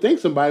 you would think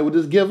somebody would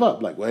just give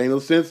up. Like, well, ain't no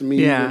sense in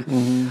me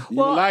even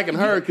liking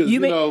her because,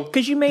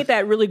 Because you made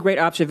that really great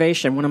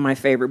observation, one of my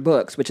favorite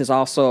books, which is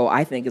also,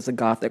 I think, is a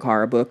gothic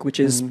horror book, which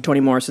is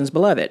Toni Morrison's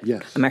Beloved.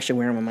 Yes. I'm actually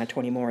wearing one of my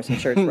Toni Morrison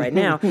shirts right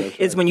now.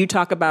 Is when you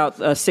talk about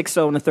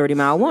 6-0 and the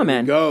 30-Mile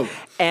Woman. Go.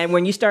 And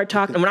when you start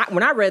talking,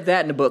 when I read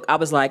that in the book, I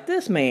was like,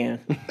 this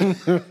man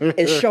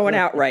is showing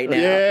out right now.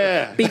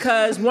 Yeah.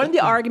 Because one of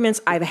the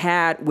arguments I've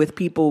had with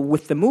people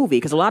with the movie,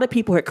 because a lot of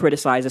people had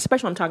criticized,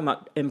 especially I'm talking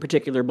about in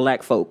particular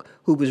black folk,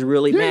 who was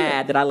really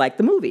mad that I liked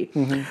the movie,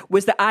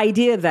 was the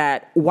idea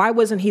that why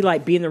wasn't he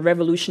like being the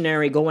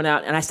revolutionary going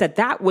out? And I said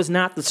that was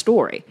not the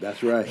story.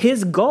 That's right.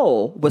 His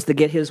goal was to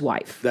get his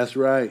wife. That's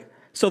right.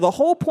 So the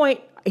whole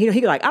point, he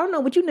like, I don't know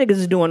what you niggas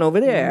is doing over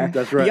there.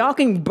 That's right. Y'all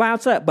can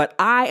bounce up, but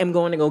I am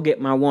going to go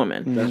get my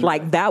woman.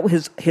 Like that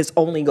was his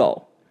only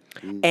goal.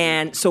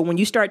 And so when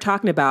you start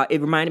talking about,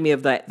 it reminded me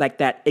of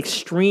that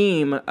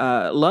extreme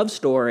love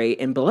story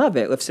in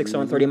Beloved with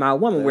 6-0 and 30-Mile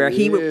Woman, where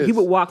he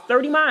would walk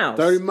 30 miles.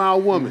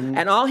 30-Mile Woman.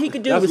 And all he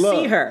could do was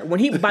see her.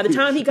 By the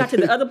time he got to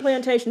the other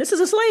plantation, this is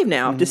a slave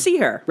now, to see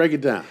her. Break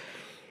it down.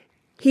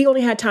 He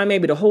only had time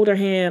maybe to hold her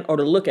hand or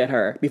to look at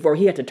her before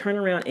he had to turn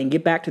around and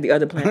get back to the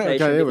other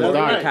plantation. Okay, it was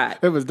dark. dark.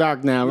 It was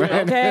dark now, right?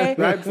 Okay?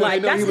 Right,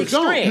 Like, that's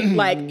extreme.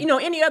 Like,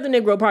 any other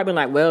Negro probably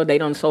like, well, they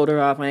done sold her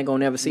off. I ain't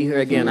gonna never see her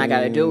again. I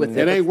gotta deal with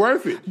it. It ain't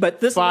worth it.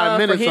 But this 5 love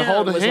minutes for him of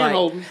holding was hand like,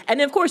 holding.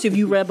 and then, of course, if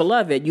you read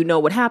Beloved, you know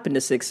what happened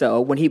to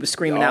 6-0 when he was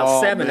screaming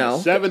out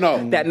 7-0.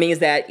 7-0. That means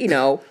that,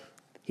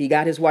 he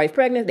got his wife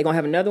pregnant. They're going to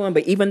have another one.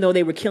 But even though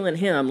they were killing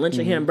him,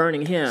 lynching him,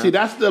 burning him. See,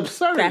 that's the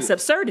absurdity. That's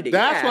absurdity.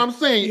 That's what I'm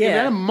saying. Yeah.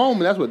 In that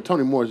moment, that's what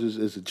Toni Morrison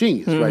is a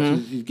genius, right?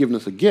 She's giving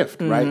us a gift,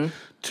 right?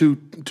 To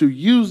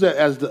use that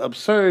as the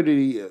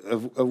absurdity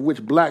of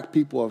which black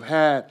people have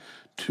had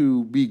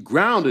to be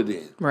grounded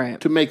in. Right.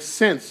 To make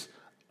sense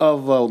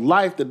of a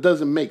life that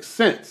doesn't make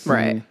sense.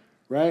 Right.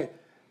 Right?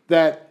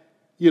 That,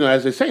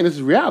 as they're saying, this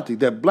is reality,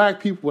 that black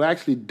people will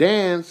actually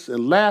dance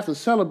and laugh and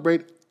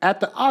celebrate at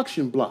the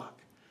auction block.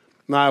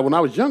 Now, when I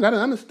was young, I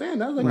didn't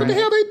understand that. I was like, what the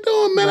hell they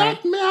doing, man?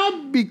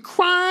 I'd be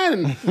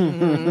crying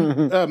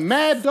and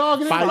mad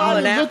dogging.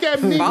 Falling out. Look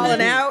at me.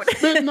 Falling out.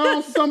 Spitting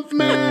on something,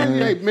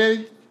 man. Hey,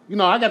 man,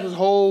 I got this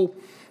whole,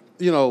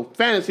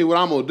 fantasy what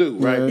I'm going to do,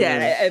 right?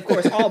 Yeah, of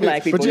course, all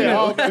black people.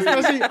 But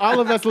especially all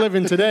of us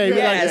living today,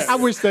 Yes. I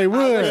wish they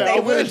would. They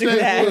would do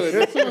that.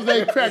 As soon as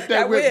they crack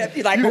that whip,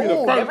 you're like, you be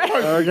the ooh. first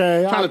person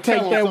Okay, trying I'll to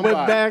tell take that on whip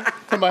somebody. back.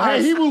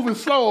 Somebody, hey, he moving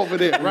slow over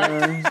there,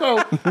 right? So,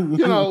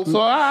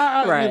 so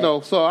I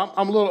Right. so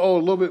I'm a little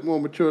old, a little bit more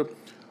mature.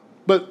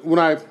 But when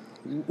I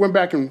went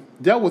back and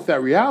dealt with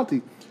that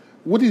reality,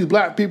 what these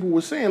black people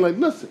were saying, like,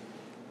 listen,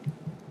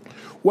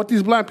 what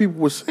these black people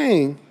were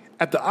saying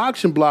at the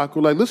auction block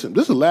were like, listen,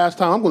 this is the last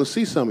time I'm going to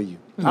see some of you.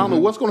 I don't know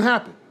what's going to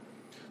happen.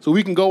 So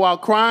we can go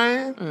out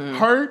crying,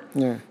 hurt.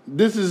 Yeah.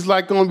 This is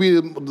like going to be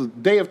the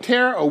day of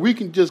terror, or we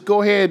can just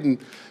go ahead and,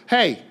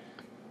 hey,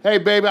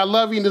 baby, I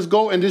love you, and just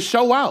go and just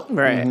show out.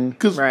 Right.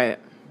 Because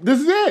this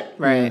is it.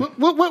 Right.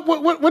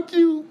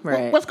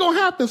 What's going to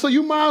happen? So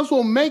you might as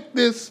well make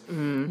this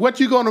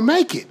what you're going to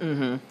make it.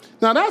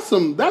 Now that's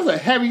a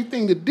heavy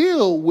thing to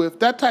deal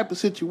with, that type of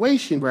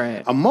situation,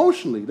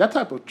 emotionally, that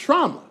type of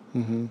trauma.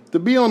 To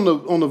be on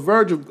the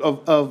verge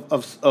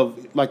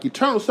of like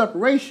eternal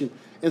separation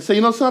and say,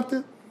 you know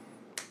something,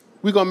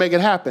 we're gonna make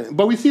it happen.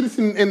 But we see this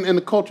in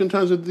the culture in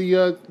terms of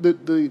the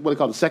what they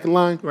call the second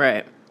line,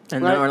 Right.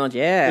 And right? New Orleans,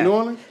 yeah. In New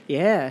Orleans,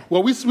 yeah.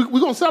 Well, we're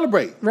gonna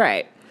celebrate,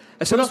 Right.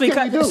 As soon What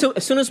as, else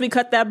as soon as we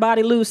cut that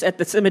body loose at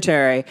the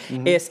cemetery,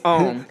 it's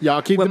on.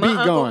 Y'all keep the beat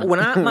going. When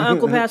my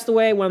uncle passed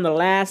away, one of the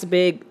last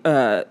big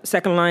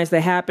second lines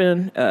that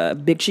happened,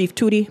 Big Chief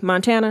Tootie,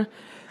 Montana.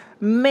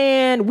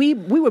 Man, we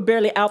were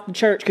barely out the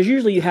church because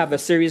usually you have a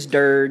serious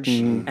dirge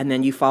and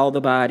then you follow the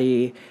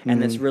body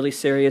and it's really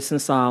serious and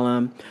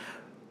solemn.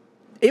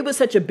 It was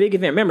such a big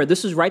event. Remember,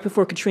 this was right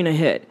before Katrina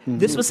hit.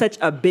 This was such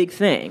a big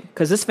thing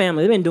because this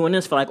family, they've been doing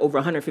this for like over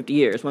 150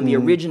 years. One of the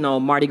original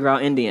Mardi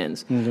Gras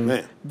Indians.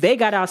 man. They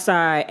got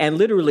outside and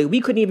literally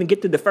we couldn't even get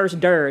through the first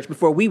dirge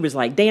before we was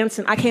like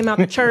dancing. I came out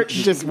the church.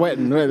 Just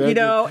sweating.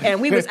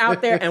 And we was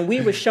out there and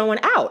we was showing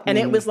out. And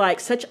it was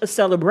like such a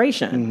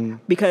celebration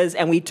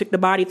and we took the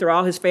body through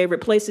all his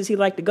favorite places he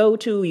liked to go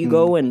to. You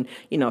go and,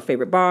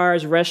 favorite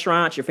bars,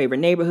 restaurants, your favorite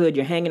neighborhood,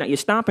 you're hanging out, your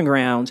stomping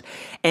grounds.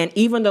 And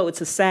even though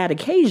it's a sad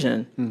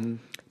occasion,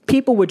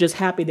 people were just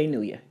happy they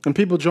knew you. And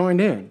people joined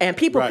in. And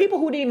people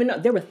who didn't even know,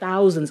 there were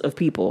thousands of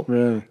people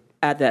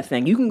at that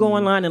thing. You can go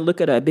online and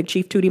look at a Big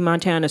Chief Tootie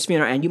Montana's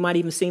funeral, and you might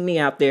even see me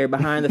out there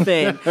behind the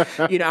thing.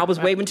 I was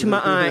waving to my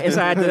aunt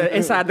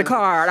inside the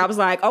car, and I was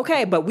like,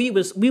 okay, but we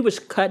was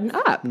cutting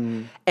up,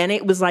 and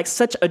it was like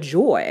such a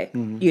joy,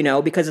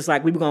 because it's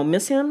like we were gonna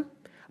miss him,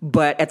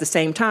 but at the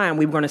same time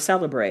we were gonna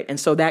celebrate, and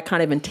so that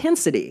kind of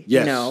intensity,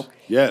 yes,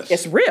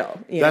 it's real.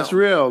 That's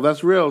real.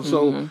 That's real.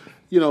 So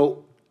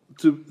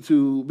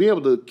to be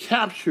able to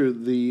capture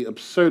the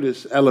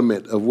absurdist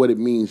element of what it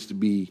means to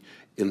be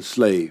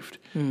enslaved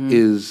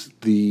is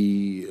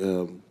the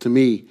to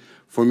me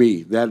for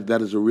me,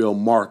 that is a real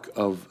mark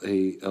of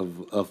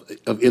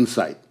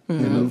insight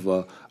and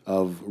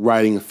of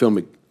writing a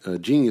filmic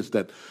genius.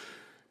 That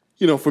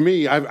for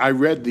me, I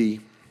read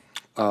the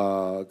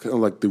kind of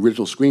like the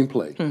original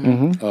screenplay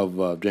of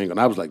Django, and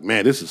I was like,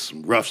 man, this is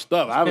some rough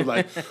stuff. I was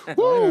like,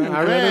 woo,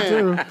 I read it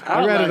too.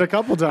 I read it a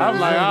couple times. I'm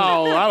like,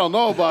 oh, I don't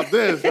know about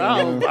this.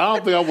 I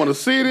don't think I want to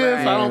see this.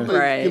 I don't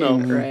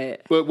think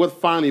Right. But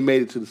what finally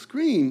made it to the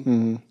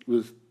screen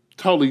was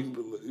totally,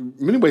 in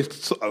many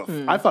ways,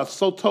 I thought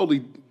so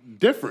totally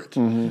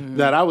different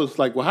that I was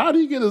like, well, how do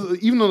you get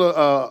even an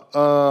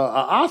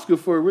Oscar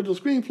for original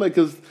screenplay?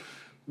 Because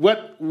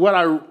what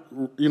I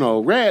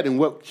read and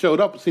what showed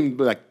up seemed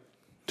like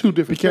two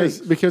different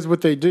things. Because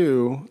what they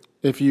do,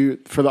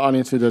 for the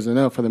audience who doesn't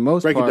know, for the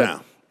most Break it part,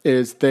 down.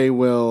 is they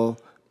will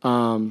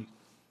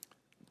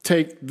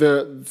take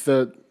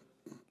the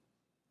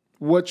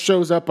what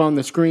shows up on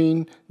the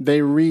screen,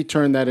 they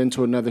return that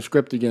into another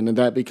script again, and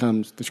that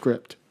becomes the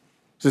script.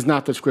 This is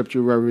not the script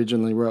you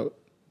originally wrote.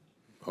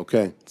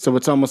 Okay. So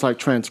it's almost like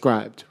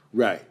transcribed.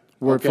 Right.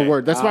 Word for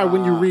word. That's why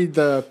when you read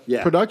the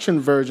production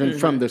version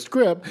from the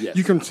script,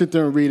 you can sit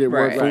there and read it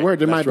word for word.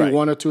 There might be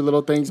one or two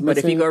little things missing. But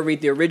if you go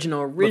read the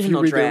original if you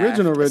read draft,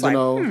 the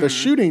original, the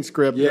shooting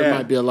script, there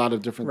might be a lot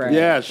of different things.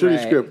 Yeah, shooting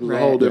script was a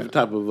whole different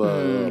type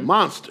of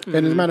monster.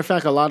 And as a matter of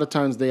fact, a lot of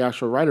times the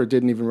actual writer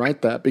didn't even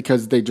write that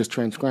because they just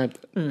transcribed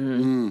it.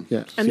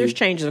 Yeah. And there's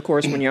changes, of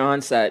course, when you're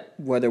on set,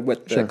 whether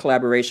with the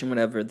collaboration,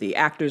 whatever the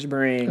actors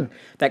bring,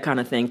 that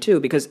kind of thing, too.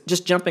 Because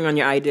just jumping on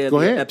your idea of the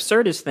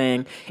absurdist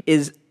thing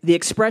is the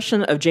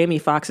expression of Jamie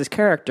Foxx's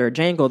character,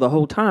 Django, the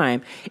whole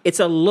time. It's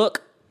a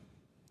look.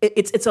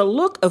 It's a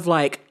look of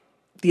like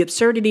the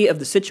absurdity of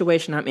the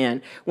situation I'm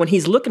in. When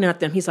he's looking at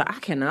them, he's like, I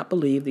cannot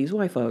believe these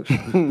white folks.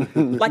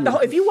 Like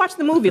if you watch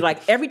the movie,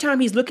 like every time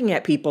he's looking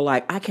at people,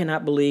 like I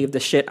cannot believe the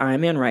shit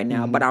I'm in right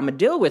now, but I'm gonna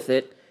deal with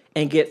it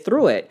and get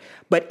through it.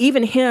 But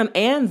even him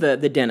and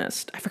the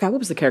dentist, I forgot what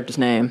was the character's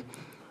name.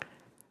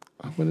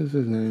 What is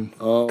his name?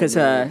 Because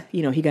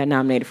he got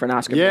nominated for an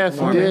Oscar. Yes,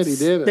 he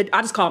did.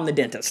 I just call him the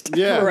dentist.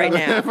 Yeah, for right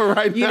now. for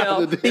right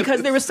now,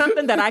 because there was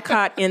something that I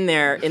caught in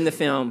there in the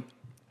film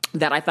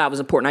that I thought was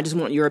important. I just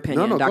want your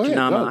opinion, Dr.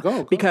 Nama.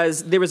 Go.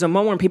 Because there was a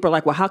moment when people are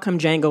like, well, how come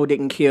Django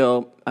didn't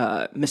kill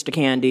Mr.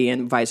 Candy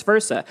and vice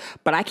versa?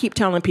 But I keep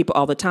telling people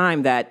all the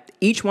time that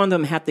each one of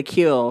them had to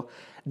kill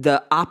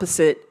the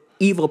opposite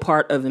evil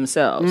part of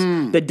themselves.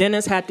 The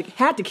dentist had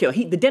to kill.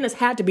 The dentist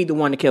had to be the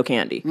one to kill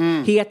Candy.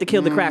 He had to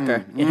kill the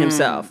cracker in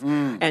himself,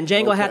 and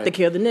Django had to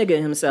kill the nigga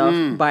in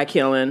himself by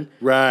killing,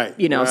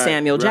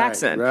 Samuel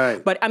Jackson.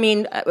 Right. But I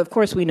mean, of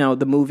course, we know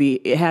the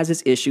movie it has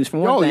its issues. For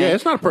one thing,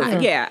 it's not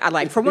perfect. I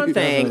like for one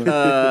thing,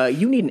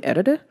 you need an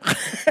editor.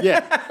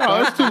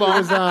 It's too long.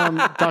 It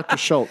was Dr.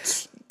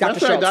 Schultz. Dr.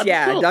 Schultz,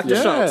 Dr.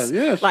 Schultz.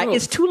 Yeah, like Schultz.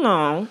 it's too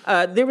long.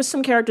 There was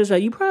some characters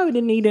that you probably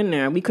didn't need in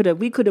there. We could have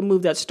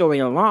moved that story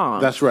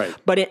along. That's right.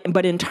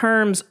 But in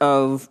terms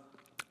of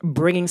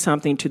bringing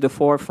something to the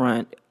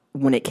forefront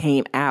when it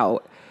came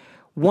out,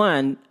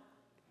 one,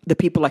 the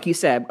people, like you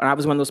said, I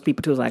was one of those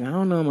people who was like, I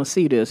don't know, I'm gonna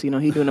see this.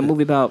 He's doing a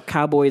movie about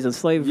cowboys and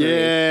slavery.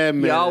 Yeah,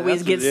 man. You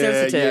always get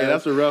sensitive. Yeah,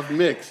 that's a rough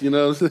mix,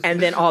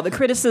 And then all the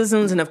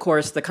criticisms, and of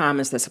course the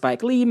comments that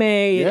Spike Lee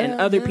made and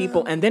other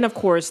people, and then of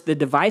course the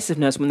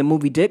divisiveness when the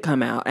movie did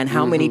come out, and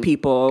how many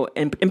people,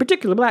 in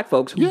particular black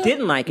folks, who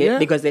didn't like it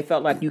because they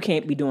felt like you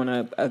can't be doing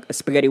a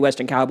spaghetti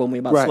western cowboy movie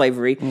about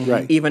slavery,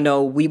 even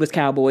though we was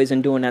cowboys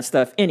and doing that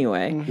stuff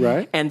anyway.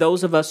 Right. And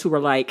those of us who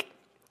were like,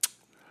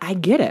 I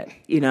get it,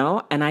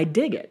 and I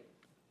dig it.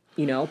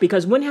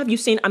 Because when have you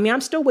seen? I mean,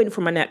 I'm still waiting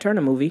for my Nat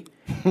Turner movie.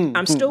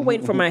 I'm still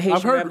waiting for my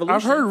Haitian Revolution.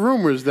 I've heard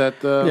rumors that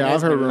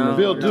I've heard rumors.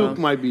 Bill Duke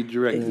might be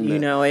directing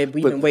that.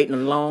 We've been waiting a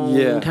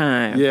long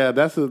time. Yeah,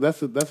 that's a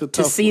tough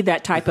to see one.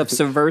 that type of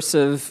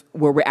subversive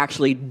where we're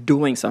actually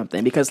doing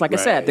something. Because, like I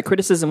said, the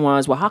criticism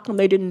was, well, how come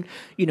they didn't?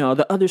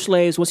 The other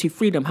slaves, once he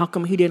freed them, how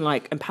come he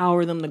didn't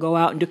empower them to go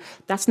out and do?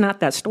 That's not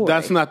that story.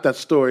 That's not that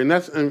story, and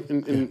that's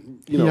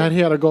He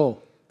had a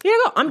goal. Here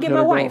you go. I'm getting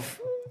my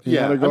wife.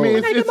 Yeah, I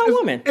mean,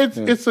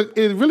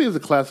 it really is a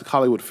classic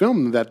Hollywood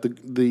film that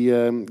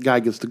the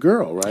guy gets the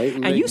girl, right?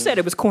 And you said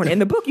it was corny. In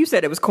the book, you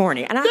said it was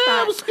corny, and I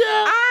thought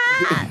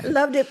I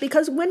loved it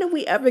because when do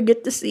we ever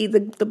get to see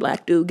the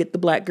black dude get the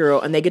black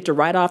girl, and they get to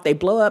ride off? They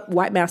blow up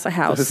White Massa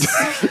House.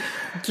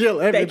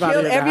 Kill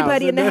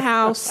everybody in the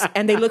house,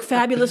 and they look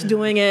fabulous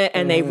doing it,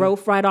 and they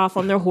rope right off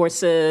on their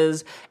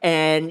horses.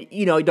 And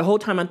the whole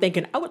time I'm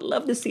thinking, I would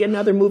love to see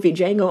another movie,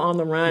 Django on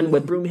the Run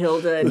with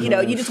Broomhilda. And,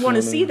 you just want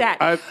to see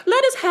that.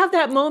 Let us have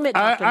that moment,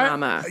 Dr.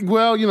 Nama.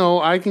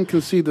 Well, I can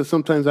concede that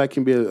sometimes I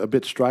can be a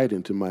bit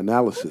strident in my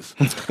analysis,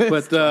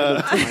 but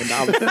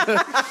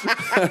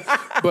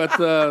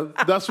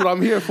that's what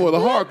I'm here for—the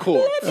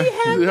hardcore. Let me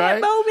have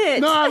that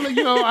moment. No, I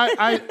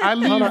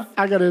leave. Hold on,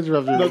 I gotta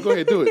interrupt you. No, go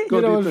ahead, do it.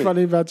 You know what's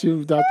funny about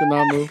you, Dr.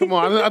 Namu? Come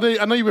on,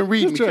 I know you've been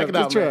reading. Check it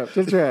out, man.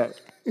 Just Trap.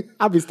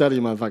 I'll be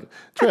studying, motherfucker.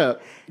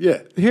 Trap.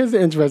 Yeah. Here's the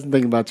interesting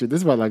thing about you.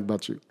 This is what I like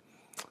about you.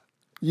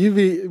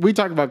 we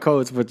talk about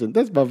code switching.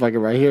 This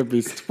motherfucker right here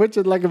be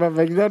switching like a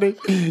motherfucker.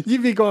 Don't he? You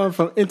be going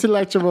from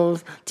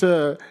intellectuals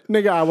to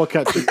nigga, I will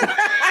cut you.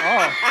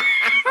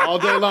 All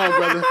day long,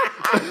 brother.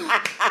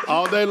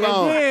 All day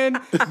long. And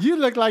you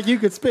look like you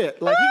could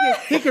spit. Like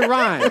he could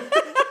rhyme.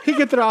 He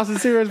could throw out some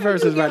serious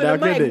verses right now,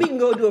 couldn't We he? can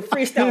go do a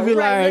freestyle He'd be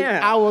right like,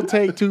 now. I will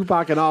take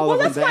Tupac and all of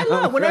them That's what I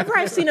down. love. Whenever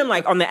I've seen him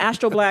like on the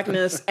Astro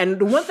Blackness, and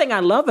the one thing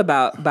I love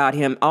about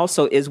him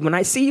also is when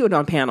I see you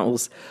on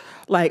panels,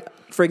 like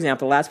for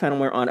example, the last panel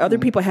we're on, other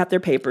people have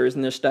their papers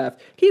and their stuff.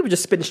 He was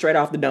just spitting straight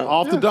off the dome.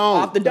 Off the dome.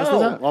 Off the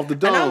dome. Off the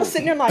dome. And I was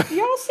sitting there like,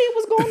 y'all see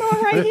what's going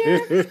on right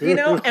here? You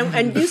know?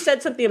 And you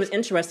said something that was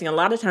interesting. A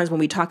lot of times when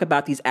we talk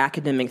about these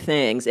academic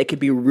things, it could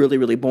be really,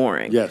 really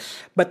boring. Yes.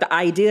 But the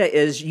idea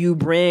is you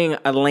bring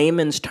a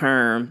layman's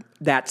term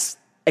that's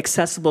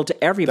accessible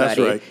to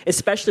everybody, right.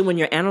 especially when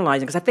you're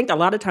analyzing. Because I think a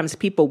lot of times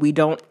we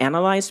don't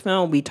analyze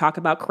film. We talk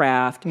about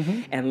craft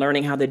and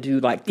learning how to do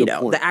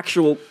the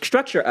actual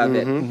structure of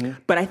it.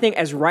 But I think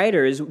as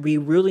writers, we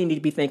really need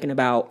to be thinking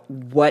about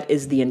what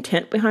is the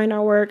intent behind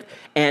our work.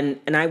 And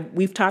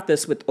we've taught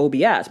this with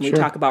OBS. When we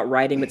talk about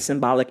writing with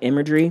symbolic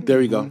imagery.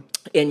 There you go.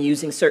 And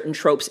using certain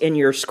tropes in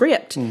your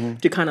script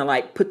to kind of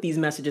like put these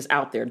messages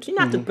out there.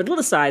 Not to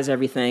politicize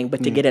everything,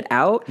 but to get it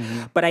out.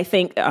 But I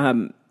think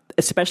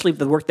especially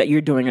the work that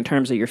you're doing in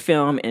terms of your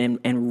film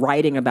and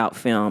writing about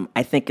film,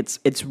 I think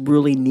it's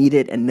really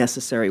needed and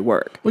necessary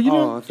work. Well, you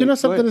know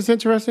something ahead. that's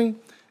interesting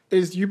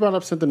is you brought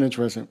up something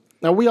interesting.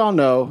 Now we all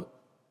know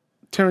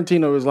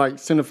Tarantino is like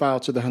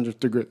cinephile to the 100th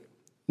degree.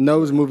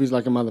 Knows movies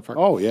like a motherfucker.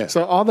 Oh, yeah.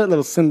 So all that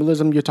little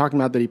symbolism you're talking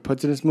about that he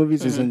puts in his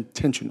movies is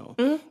intentional.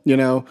 You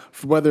know,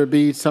 whether it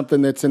be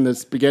something that's in the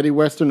spaghetti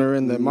western or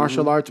in the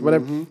martial arts,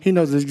 whatever, he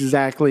knows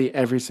exactly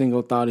every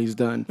single thought he's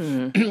done.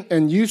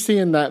 And you see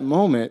in that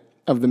moment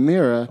of the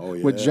mirror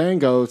with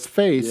Django's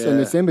face and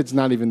this image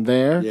not even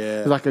there,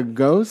 Yeah. like a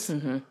ghost,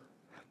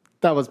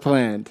 that was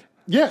planned.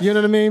 Yes. You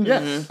know what I mean?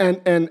 Yes.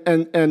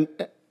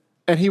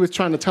 And he was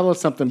trying to tell us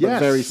something, but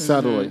Yes. very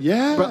subtly.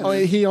 Yes.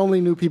 But he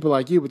only knew people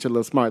like you, with your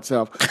little smart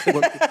self,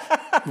 would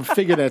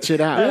figure that shit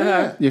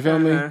out. You feel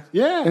me?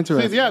 Yeah.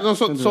 Interesting. See, yeah. No,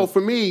 so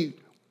for me,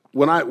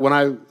 when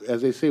I,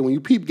 as they say, when you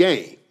peep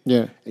game,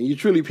 Yeah. and you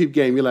truly peep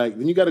game, you're like,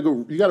 then you got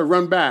to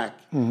run back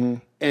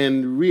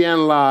and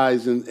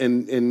reanalyze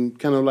and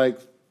kind of like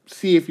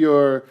see if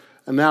your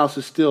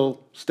analysis still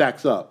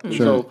stacks up. And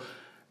so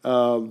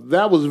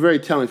that was very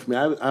telling for me.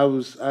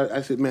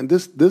 I said, man,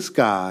 this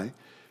guy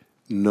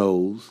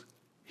knows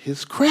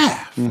his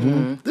craft.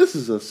 This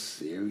is a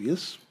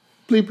serious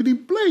bleepity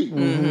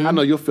bleep. I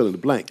know you're filling the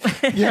blank.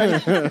 This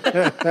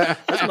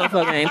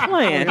motherfucker ain't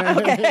playing.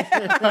 Okay.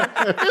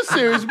 There's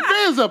serious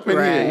biz up in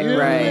here. You know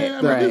what I mean?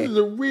 I mean, this is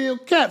a real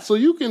cat. So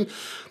you can,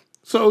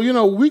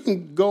 we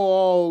can go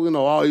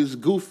all he's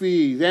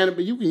goofy, he's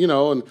animated, you can,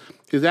 and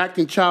his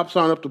acting chops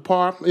aren't up to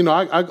par.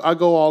 I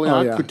go all in.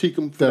 I critique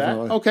him for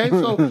Definitely. that. Okay,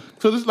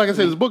 so this, like I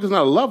said, this book is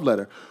not a love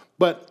letter,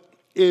 but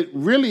it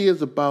really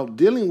is about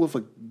dealing with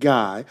a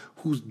guy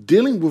who's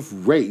dealing with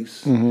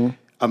race,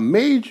 a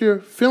major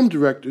film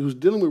director who's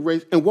dealing with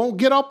race and won't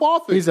get up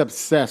off it. He's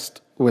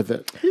obsessed with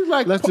it. He's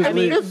like, let's just,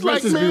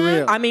 it's be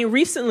real. I mean,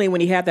 recently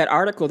when he had that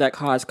article that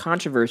caused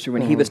controversy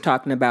when he was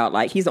talking about,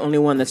 like, he's the only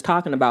one that's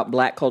talking about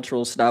black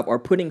cultural stuff or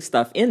putting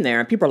stuff in there.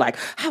 And people are like,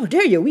 how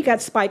dare you? We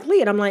got Spike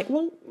Lee. And I'm like,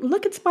 well,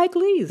 look at Spike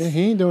Lee's. Yeah,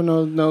 he ain't doing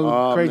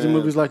no crazy man.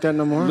 movies like that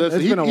no more.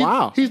 Listen, It's been a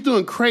while. He's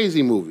doing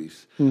crazy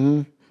movies.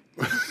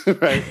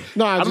 Right?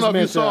 No, I don't just know if you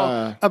meant,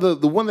 saw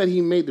the one that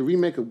he made, the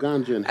remake of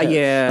Ganja and Hess.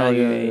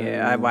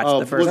 Yeah. I watched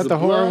the first. Is that the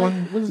horror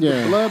one? What is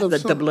Yeah. the blood of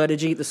The blood of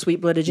Jesus, the sweet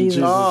blood of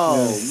Jesus.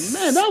 Oh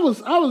man, I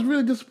was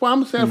really disappointed. I'm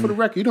gonna say it for the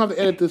record. You don't have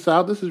to edit this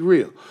out. This is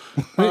real.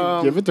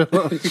 Give it to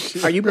him.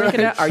 Are you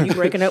breaking up? Are you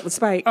breaking up with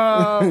Spike?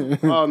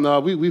 Oh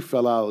no, we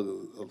fell out.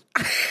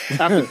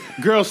 After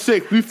Girl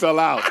 6, we fell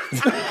out.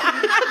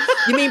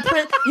 You mean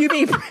Prince? You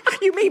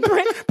mean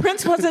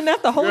Prince wasn't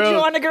enough to hold you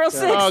on to Girl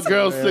 6? Oh,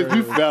 Girl 6,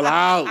 we fell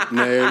out,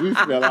 man. We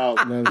fell out.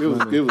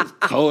 It was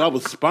cold. I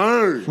was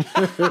spurned.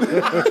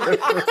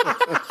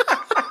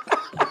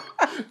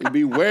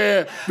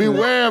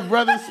 Beware,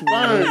 brother,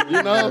 spurned.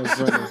 You know.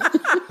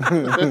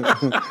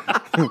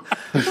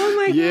 Oh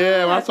my God.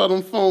 Yeah, when I saw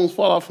them phones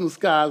fall off from the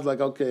sky, I was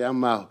like, okay,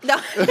 I'm out.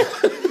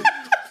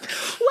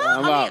 Well,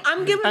 I'm out.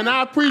 I'm giving. And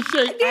I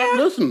appreciate. Yeah.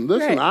 Listen.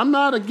 Right. I'm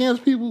not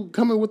against people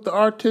coming with the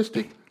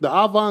artistic, the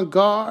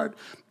avant-garde,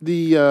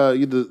 the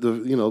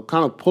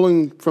kind of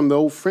pulling from the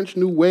old French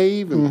New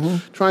Wave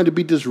and trying to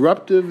be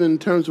disruptive in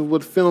terms of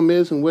what film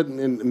is and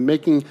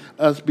making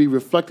us be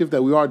reflective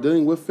that we are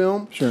dealing with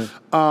film. Sure.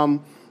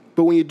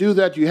 But when you do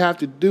that, you have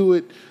to do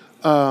it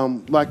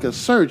like a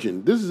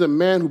surgeon. This is a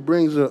man who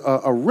brings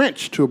a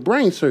wrench to a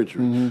brain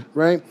surgery,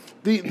 right?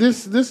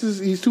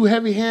 He's too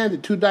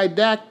heavy-handed, too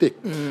didactic.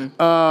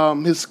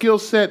 His skill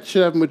set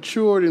should have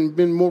matured and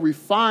been more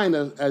refined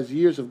as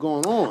years have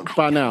gone on.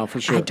 By now, for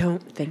sure. I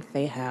don't think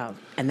they have.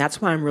 And that's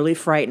why I'm really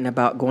frightened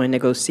about going to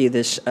go see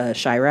this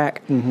Chirac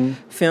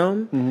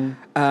film.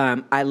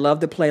 I love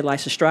the play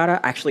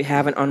Lysistrata. I actually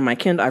have it on my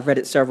Kindle. I've read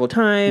it several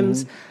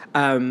times.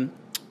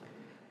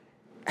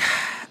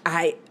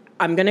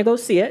 I'm gonna go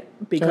see it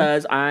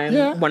because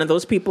I'm one of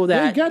those people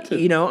that you got to.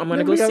 I'm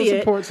gonna go see it.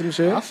 Support some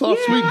shit. I saw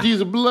Sweet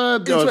Jesus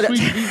Blood or Sweet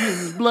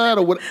Jesus Blood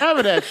or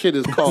whatever that shit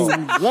is called.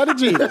 Blood of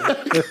Jesus.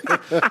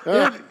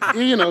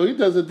 He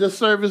does a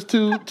disservice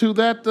to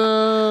that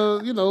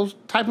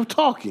type of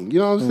talking. You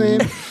know what I'm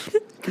saying?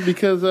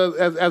 Because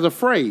as a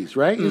phrase,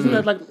 right? Isn't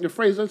that like a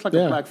phrase? That's like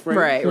a black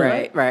phrase,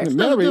 Right.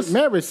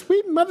 Mary,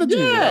 sweet Mother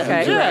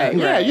Jesus.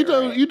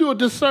 You do a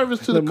disservice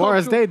to the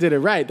Morris cultural. Day did it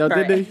right, though,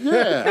 didn't he?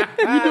 Yeah,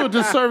 you do a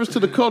disservice to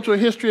the cultural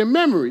history and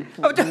memory.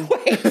 Oh,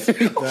 wait.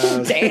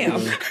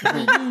 Damn.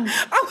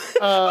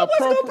 I wasn't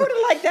going to put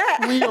it like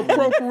that. We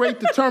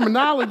appropriate the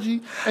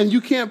terminology, and you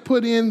can't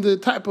put in the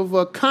type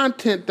of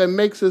content that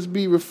makes us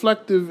be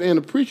reflective and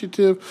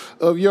appreciative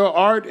of your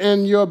art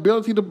and your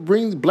ability to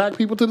bring black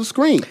people to the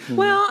screen.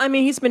 Well, I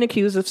mean, he's been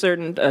accused of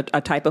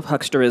a type of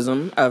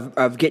hucksterism,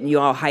 of getting you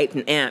all hyped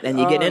and amped, and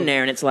you get in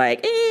there and it's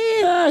like,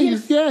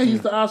 he's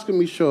the Oscar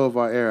Michaud of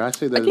our era. I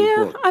say that in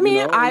the book. I mean,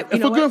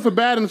 if for good and for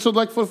bad, and so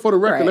like for the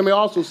record, Right. let me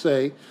also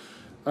say,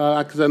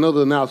 because I know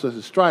the analysis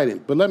is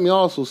strident, but let me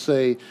also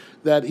say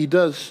that he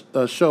does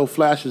show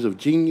flashes of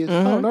genius.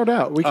 Oh, no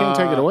doubt. We can't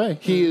take it away.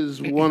 He is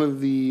one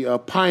of the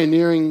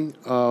pioneering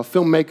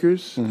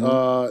filmmakers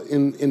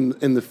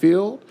in the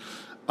field.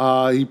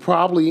 He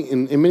probably,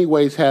 in many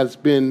ways, has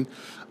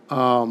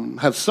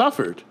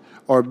suffered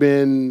or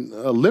been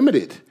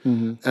limited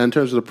in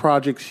terms of the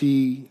projects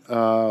he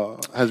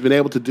has been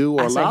able to do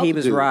or allowed to do. I say he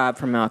was robbed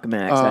from Malcolm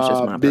X. That's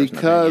just my personal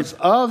because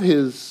opinion. of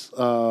his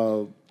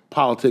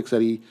politics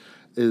that he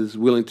is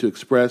willing to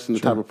express and the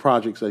type of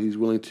projects that he's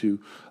willing to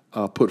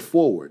put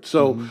forward.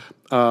 So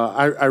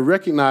I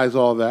recognize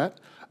all that.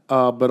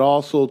 But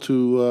also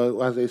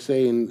to, as they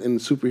say in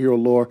superhero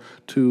lore,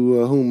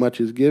 to whom much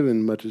is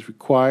given, much is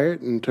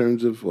required. In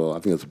terms of, I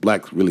think it's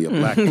really a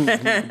black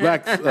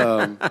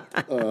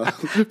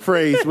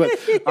phrase. But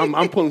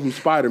I'm pulling from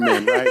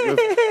Spider-Man, right?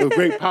 With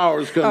great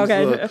powers comes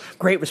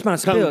great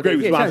responsibility. Great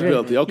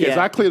responsibility. Okay, Yeah.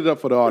 so I cleared it up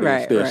for the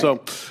audience there. Right. So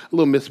a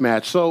little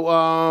mismatch.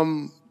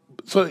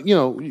 So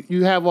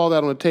you have all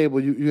that on the table.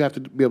 You have to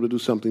be able to do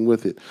something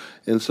with it,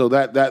 and so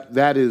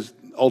that is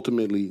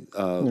ultimately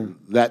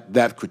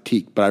that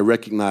critique. But I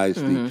recognize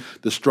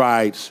the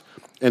strides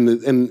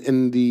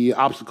and the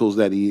obstacles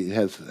that he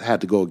has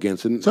had to go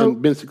against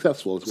and been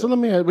successful as well.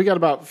 So we got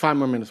about 5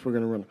 more minutes. We're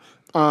going to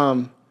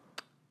run.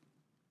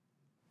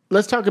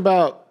 Let's talk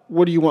about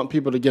what do you want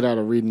people to get out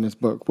of reading this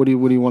book? What do you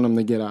want them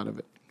to get out of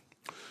it?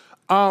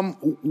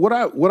 What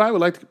I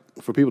would like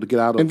for people to get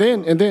out of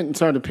And then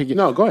sorry to pick it.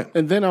 No, go ahead.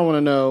 And then I want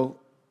to know,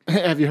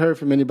 have you heard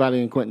from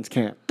anybody in Quentin's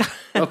camp?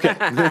 Okay.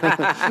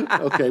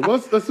 Okay.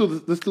 Well, let's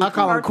do this. I'll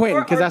call him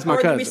Quentin because that's my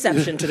or cousin. the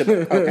reception to the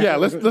book. Okay. Yeah,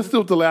 let's do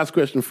with the last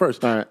question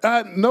first. All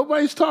right.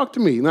 Nobody's talked to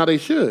me. Now they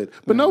should,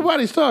 but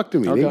nobody's talked to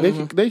me. Okay.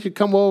 They should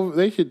come over.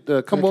 They should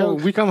come over.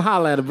 We come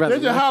holler at a brother.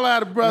 They should holler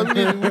at a brother.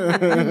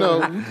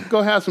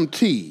 Go have some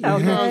tea. You know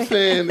what I'm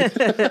saying?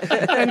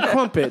 And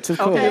crumpets, of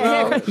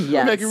course.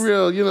 Yes. Make it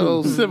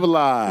real,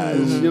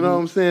 civilized. You know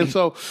what I'm saying?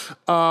 So,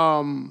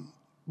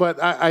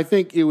 but I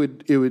think it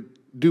would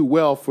do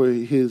well for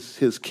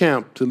his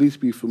camp to at least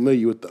be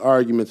familiar with the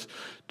arguments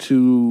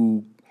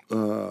to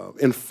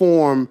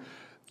inform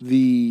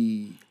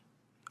the.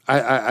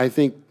 I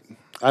think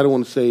I don't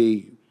want to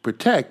say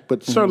protect,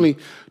 but certainly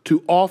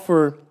to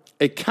offer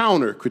a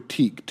counter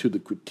critique to the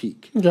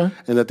critique, and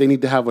that they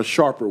need to have a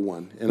sharper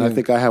one. And I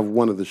think I have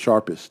one of the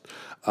sharpest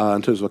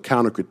in terms of a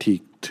counter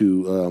critique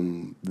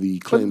to the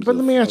claims. But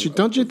let me ask you: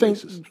 don't you think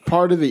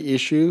part of the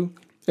issue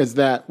is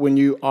that when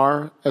you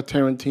are a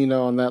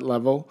Tarantino on that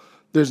level,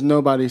 there's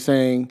nobody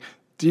saying,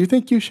 "Do you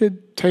think you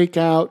should take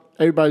out?"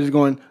 Everybody's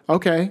going,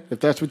 "Okay, if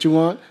that's what you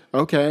want,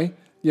 okay."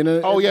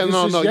 Oh yeah, it's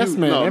just yes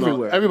man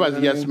everywhere. Everybody's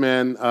a yes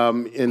man,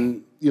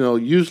 and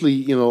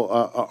usually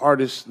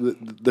artists,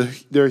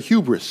 their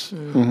hubris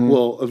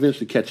will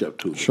eventually catch up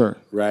to them. Sure.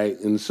 Right,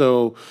 and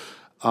so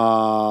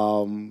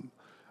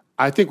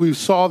I think we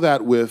saw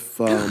that with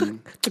The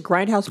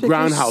Grindhouse Pictures.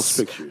 Grindhouse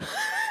Pictures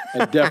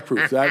and Death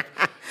Proof.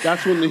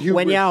 That's when the hubris.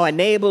 When y'all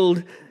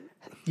enabled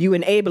you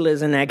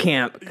enablers in that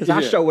camp, because I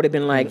sure would have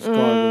been like,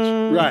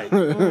 Right.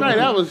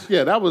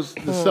 That was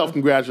the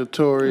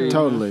self-congratulatory.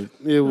 Totally.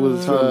 It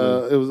was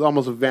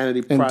almost a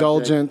vanity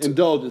project.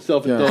 Indulgent,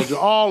 self-indulgent.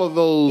 All of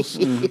those.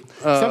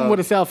 Something with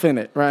a self in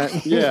it,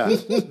 right? Yeah,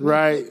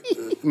 right.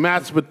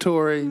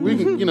 Masturbatory.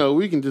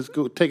 We can just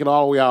go take it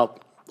all the way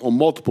out on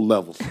multiple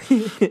levels,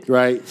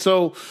 right?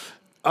 So,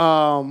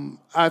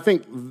 I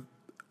think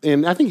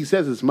he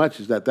says as much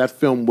as that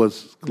film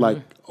was like,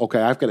 okay,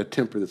 I've got to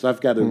temper this.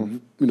 I've got to,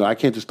 I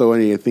can't just throw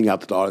anything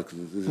out the audience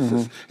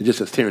because it just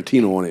says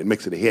Tarantino on it. It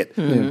makes it a hit.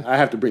 I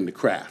have to bring the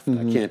craft.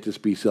 I can't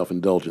just be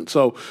self-indulgent.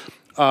 So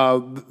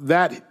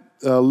that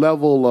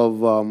level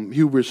of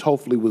hubris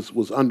hopefully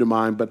was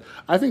undermined, but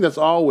I think that's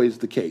always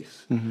the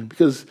case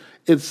because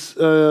it's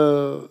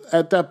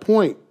at that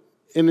point,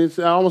 and it's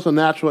almost a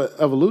natural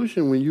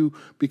evolution when you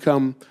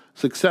become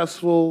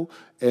successful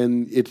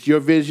and it's your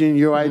vision,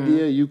 your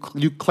idea, you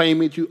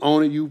claim it, you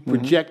own it, you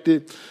project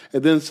it,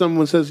 and then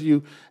someone says to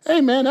you,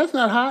 "Hey man, that's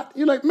not hot."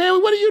 You're like, "Man,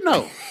 what do you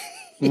know?"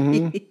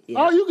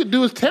 All you could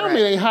do is tell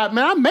me it ain't hot,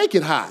 man. I make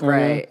it hot.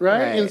 Right.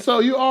 And so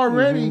you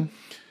already,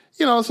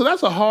 so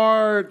that's a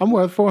hard. I'm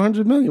worth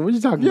 $400 million. What are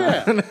you talking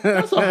about?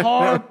 That's a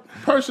hard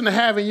person to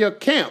have in your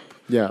camp.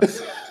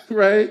 Yes.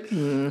 Right?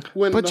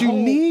 But you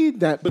need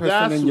that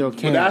person in your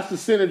camp. But that's the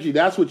synergy.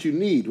 That's what you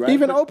need, right?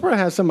 Even Oprah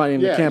has somebody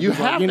in the camp. You who's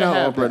have like, to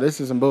have Oprah, that.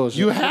 this is some bullshit.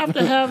 You have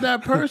to have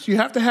that person. You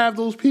have to have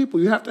those people.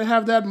 You have to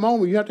have that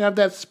moment. You have to have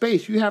that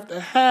space. You have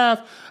to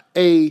have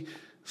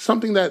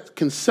something that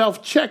can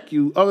self-check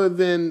you other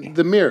than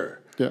the mirror.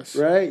 Yes.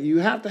 Right? You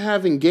have to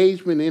have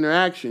engagement and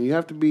interaction. You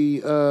have to be,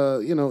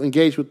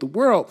 engaged with the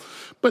world.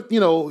 But,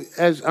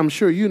 as I'm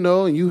sure you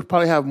know, and you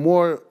probably have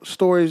more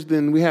stories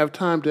than we have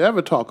time to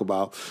ever talk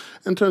about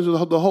in terms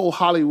of the whole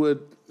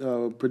Hollywood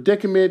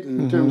predicament,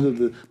 in terms of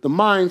the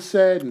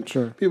mindset.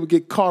 And people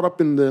get caught up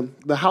in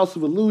the house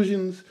of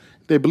illusions.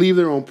 They believe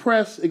their own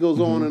press. It goes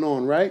on and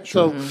on, right?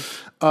 So,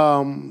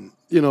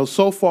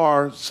 so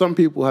far, some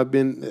people have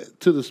been,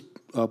 to this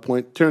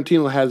point,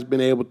 Tarantino has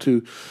been able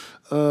to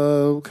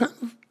kind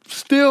of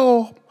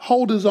still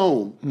hold his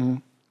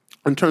own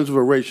in terms of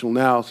a racial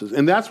analysis.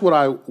 And that's what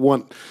I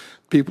want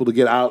people to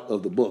get out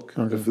of the book,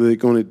 if they're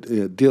going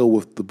to deal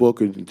with the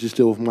book or just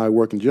deal with my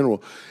work in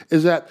general,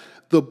 is that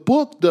the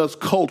book does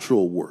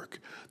cultural work.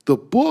 The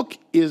book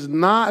is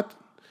not,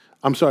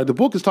 the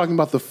book is talking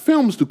about the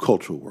films do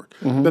cultural work.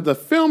 That the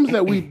films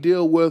that we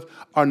deal with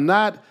are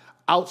not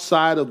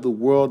outside of the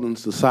world and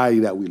society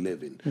that we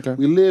live in. Okay.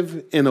 We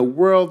live in a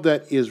world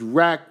that is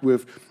racked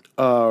with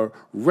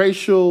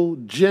racial,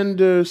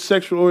 gender,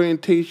 sexual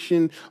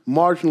orientation,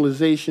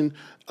 marginalization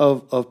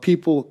of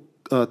people,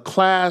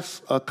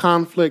 class,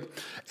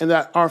 conflict, and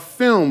that our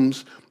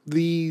films,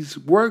 these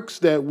works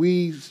that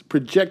we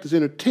project as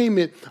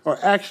entertainment, are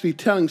actually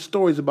telling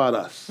stories about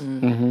us.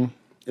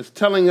 It's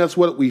telling us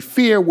what we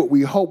fear, what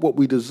we hope, what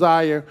we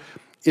desire,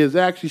 is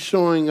actually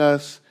showing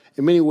us,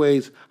 in many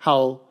ways,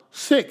 how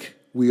sick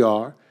we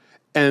are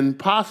and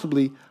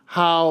possibly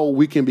how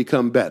we can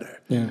become better.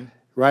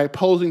 Right?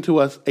 Posing to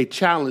us a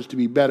challenge to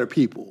be better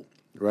people,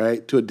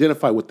 right? To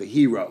identify with the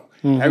hero.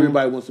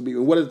 Everybody wants to be.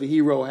 And what does the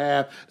hero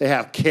have? They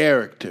have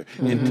character,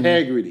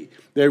 integrity.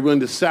 They're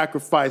willing to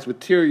sacrifice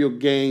material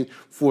gain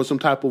for some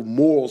type of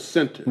moral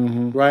center,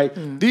 right?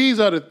 These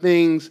are the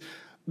things.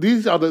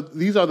 These are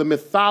the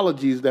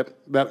mythologies that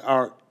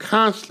are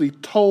constantly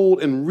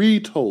told and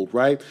retold,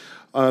 right?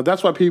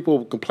 That's why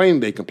people complain.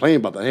 They complain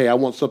about that. Hey, I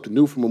want something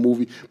new from a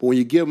movie. But when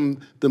you give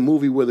them the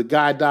movie where the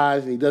guy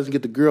dies and he doesn't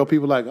get the girl,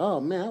 people are like, oh,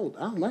 man,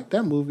 I don't like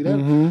that movie.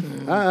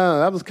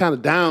 That was kind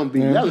of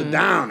downbeat. That was a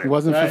downer. It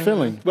wasn't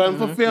fulfilling. Wasn't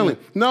fulfilling.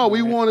 No,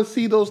 we want to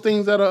see those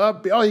things that are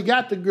upbeat. Oh, you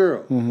got the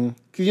girl.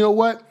 'Cause you know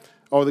what?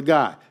 Or the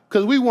guy.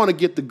 Because we want to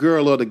get the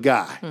girl or the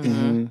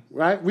guy.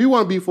 Right? We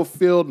want to be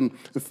fulfilled and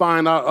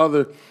find our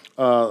other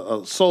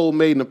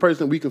soulmate and a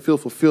person we can feel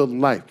fulfilled in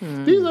life.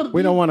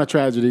 We don't want a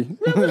tragedy.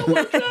 We don't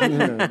want a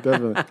tragedy.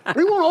 Definitely.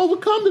 We want to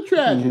overcome the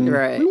tragedy.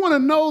 Right. We want to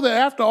know that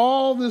after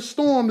all this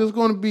storm, there's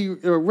going to be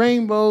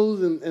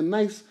rainbows and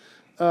nice,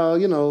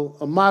 a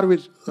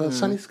moderate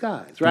sunny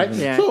skies, right?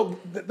 Yeah. So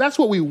that's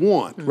what we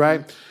want,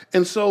 right?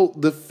 And so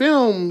the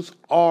films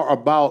are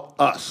about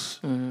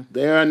us.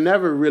 They are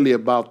never really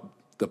about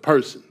the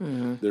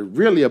person. They're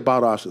really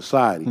about our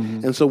society.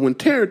 And so when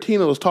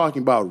Tarantino is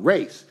talking about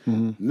race,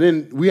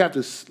 then we have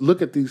to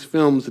look at these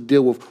films to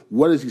deal with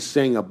what is he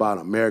saying about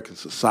American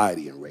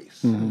society and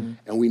race. And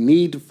we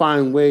need to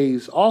find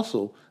ways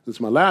also, this is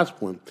my last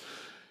point,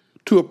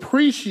 to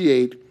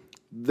appreciate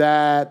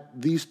that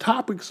these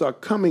topics are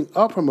coming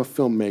up from a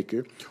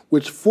filmmaker,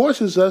 which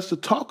forces us to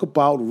talk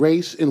about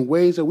race in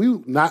ways that we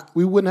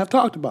wouldn't have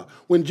talked about.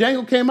 When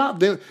Django came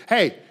out, then,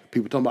 hey,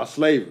 people talking about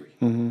slavery.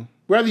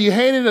 Whether you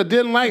hated it or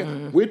didn't like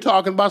it, we're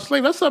talking about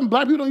slavery. That's something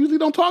black people usually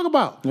don't talk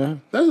about. Yeah.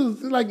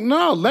 That's like,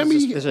 no,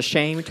 There's a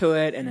shame to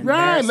it and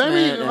right.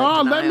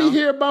 Let me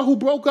hear about who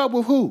broke up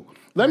with who.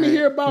 Let me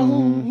hear about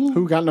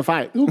who got in the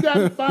fight. Who got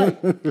in the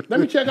fight.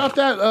 Let me check out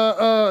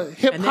that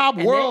hip-hop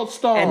world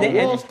star hip-hop.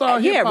 World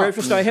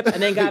star hip,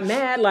 and then got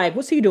mad, like,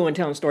 what's he doing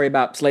telling a story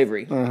about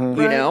slavery? You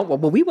know?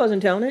 Well, we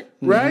wasn't telling it.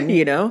 Right.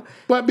 You know?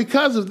 But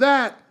because of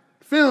that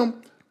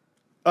film,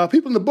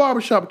 people in the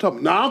barbershop are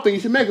talking, no, I don't think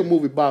you should make a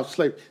movie about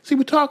slavery. See,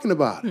 we're talking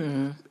about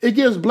it. It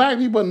gives black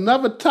people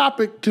another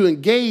topic to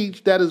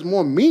engage that is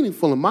more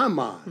meaningful in my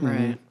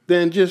mind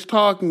than just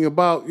talking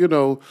about,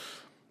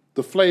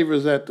 the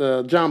flavors at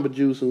Jamba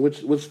Juice and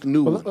what's the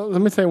new one.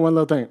 Let me say one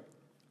little thing.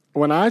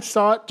 When I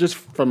saw it, just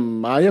from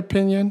my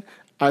opinion,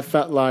 I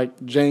felt like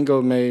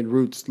Django made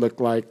Roots look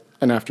like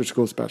an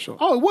after-school special.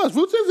 Oh, it was.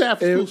 Roots is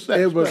after-school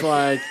special. It was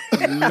like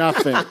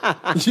nothing.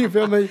 You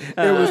feel me?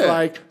 It was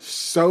like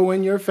so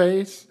in your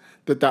face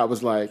that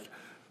was like,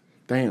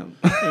 damn.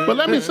 But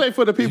let me say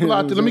for the people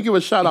out there, let me give a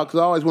shout-out because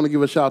I always want to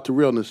give a shout-out to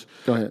realness.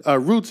 Go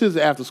ahead. Roots is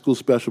an after-school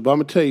special, but I'm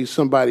going to tell you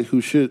somebody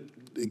who should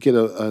get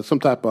some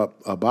type of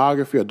a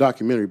biography or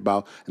documentary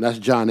about, and that's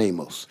John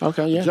Amos.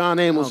 Okay, yeah. John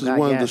Amos is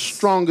one of the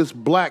strongest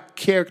black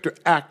character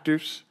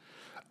actors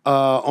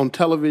on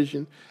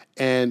television.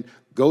 And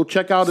Go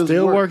check out his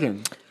Still work.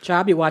 working.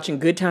 Child be watching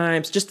Good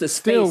Times, just the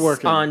Still space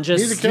working. on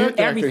just He's a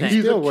character actor. everything.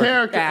 He's Still a working.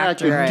 character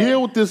actor. Right.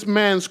 Deal with this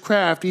man's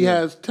craft. He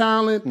has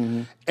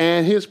talent,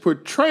 and his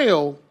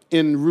portrayal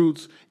in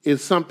Roots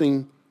is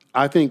something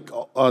I think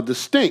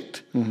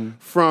distinct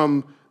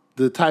from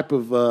the type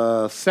of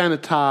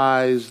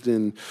sanitized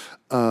and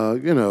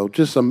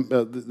just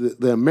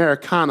the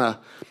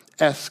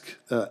Americana-esque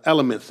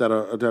elements that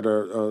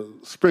are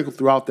sprinkled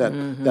throughout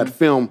that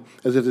film,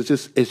 as if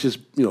it's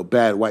just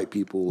bad white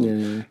people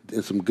and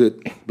some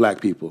good black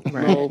people.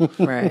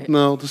 Right.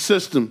 No, the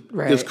system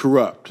is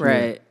corrupt.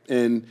 Right.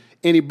 And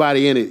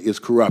anybody in it is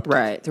corrupt.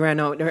 Right.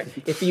 No,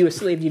 if you're a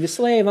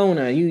slave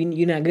owner,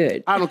 you're not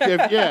good. I don't care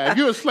if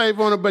you're a slave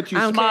owner, but you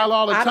I don't smile care.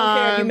 all the time. I don't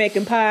care if you're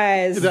making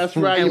pies. That's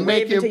right. And You're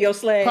waving making to your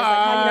slaves. pies.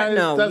 Like, how you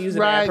not? No, That's you're a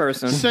right. bad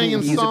person.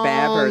 Singing You're a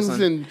bad songs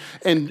person.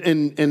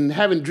 and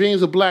having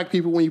dreams of black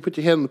people when you put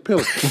your head on the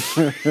pillow.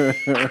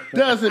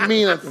 Doesn't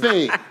mean a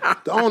thing.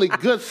 The only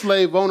good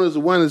slave owner is the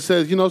one that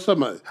says,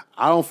 something,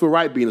 I don't feel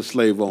right being a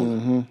slave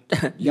owner.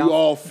 You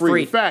all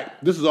free. In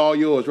fact, this is all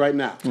yours right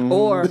now.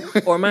 Or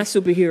my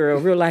superhero,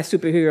 real life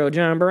superhero,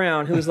 John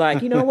Brown, who's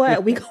like, you know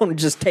what? We gonna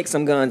just take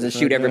some guns and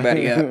shoot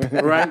everybody up.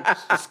 Right?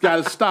 It's got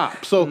to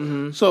stop.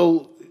 So,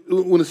 so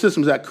when the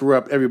system's that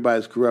corrupt,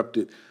 everybody's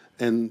corrupted,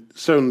 and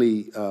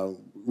certainly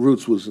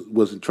Roots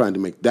wasn't trying to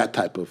make that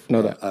type of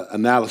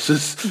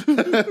analysis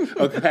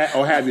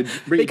or have you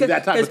bring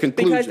that type of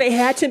conclusion. Because they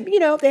had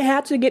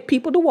to get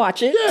people to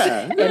watch it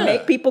and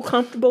make people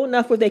comfortable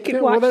enough where they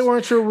could watch. Well, they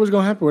weren't sure what was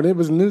going to happen with it. It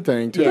was a new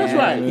thing, too. That's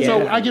right. Yeah.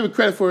 So I give it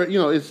credit for it.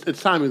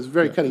 Its time is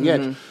very cutting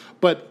edge.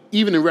 But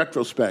even in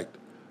retrospect,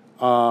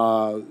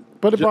 but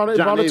it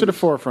brought it to the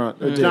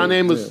forefront. John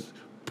Amos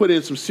put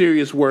in some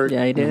serious work.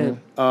 Yeah, he did.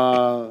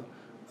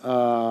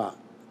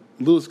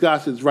 Louis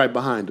Gossett's right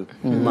behind him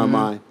in my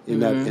mind in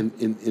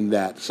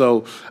that.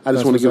 So I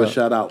just want to give a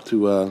shout out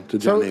to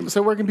John Amos.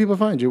 So where can people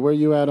find you? Where are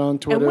you at on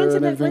Twitter And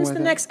everything when's like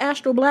the that? next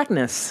Astral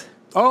Blackness?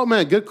 Oh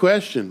man, good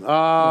question.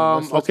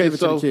 Let's Okay, give it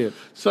to the kid.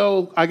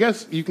 so I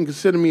guess you can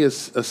consider me a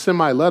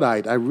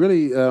semi-Luddite. I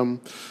really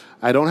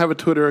I don't have a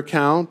Twitter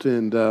account,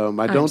 and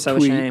I don't so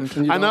tweet. ashamed.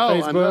 And you I on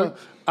know. Facebook?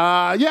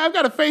 Yeah, I've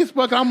got a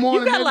Facebook. I'm on.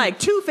 You got like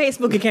 2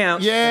 Facebook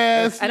accounts.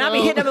 Yes, And I'll be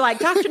hitting them like,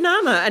 Dr.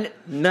 Nama, and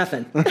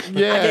nothing. Yeah,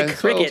 I get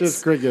crickets.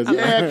 Just crickets.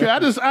 Yeah,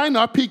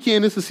 I peek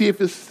in this to see if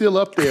it's still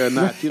up there or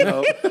not.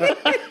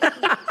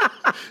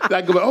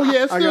 I go, oh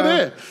yeah, it's still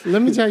there.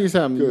 Let me tell you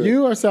something. Good.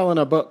 You are selling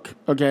a book,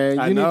 okay?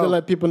 You need know. to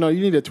let people know.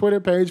 You need a Twitter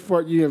page for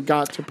it. You have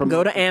got to promote.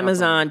 Go to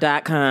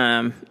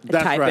Amazon.com,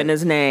 That's type right. in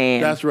his name.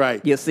 That's right.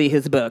 You'll see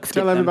his books.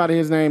 Tell Get them. everybody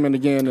his name and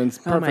again. And it's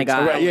perfect. Oh, my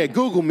God. Right, yeah,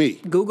 Google me.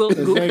 Google.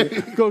 Google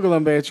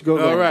him, bitch.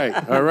 Google All him.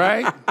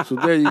 right. So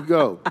there you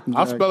go.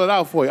 I'll spell it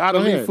out for you. ahead.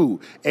 Adelifu.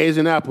 A is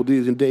in Apple, D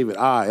is in David,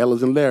 I, L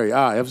is in Larry,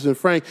 I, F is in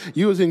Frank,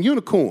 U is in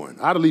Unicorn.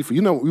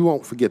 Adelifu. We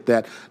won't forget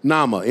that.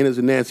 Nama. N is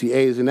in Nancy,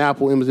 A is in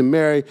Apple, M is in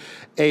Mary,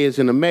 A is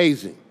in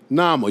Amazing.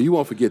 Nama, you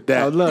won't forget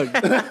that. Oh, look.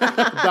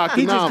 Dr.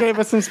 He Nama. just gave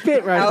us some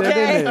spit right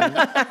there,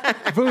 didn't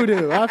he?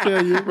 Voodoo. I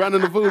feel you.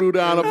 Running the voodoo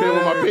down up here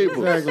with my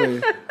people.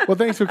 Exactly. Well,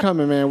 thanks for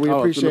coming, man. We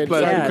Oh, it's been a appreciate it.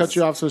 pleasure. Sorry to Yes. cut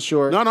you off so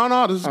short.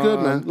 No, this is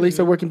good, man.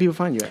 Lisa, where can people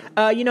find you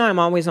at? I'm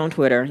always on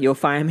Twitter. You'll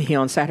find me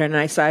on Saturday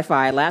Night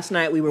Sci-Fi. Last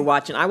night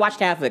I watched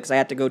half of it because I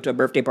had to go to a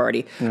birthday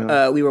party.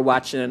 We were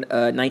watching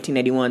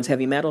 1981's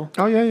Heavy Metal.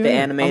 Oh, yeah. The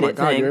animated Oh, my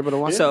God, thing. you're able to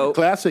watch So,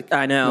 Classic.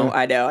 I know.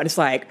 And it's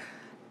like,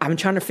 I'm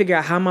trying to figure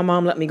out how my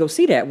mom let me go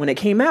see that when it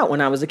came out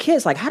when I was a kid.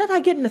 It's like, how did I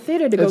get in the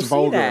theater to go It's see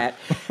vulgar. that?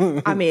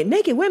 I mean,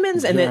 naked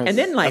women's and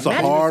then like That's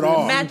a hard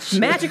R.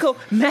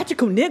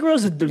 magical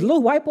Negroes. The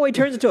little white boy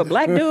turns into a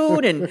black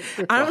dude, and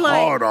I'm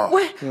like, hard R.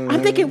 what?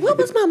 I'm thinking, what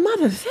was my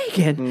mother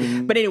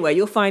thinking? But anyway,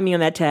 you'll find me on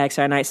that tag,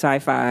 Saturday Night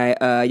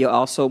Sci-Fi. You'll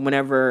also,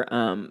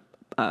 whenever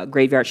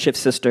Graveyard Shift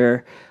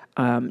Sister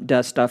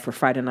does stuff for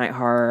Friday Night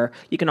Horror,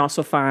 you can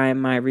also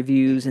find my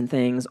reviews and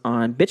things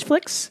on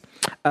Bitchflix.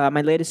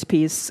 My latest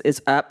piece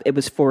is up. It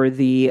was for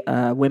the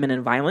Women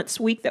in Violence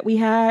week that we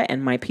had,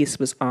 and my piece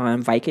was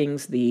on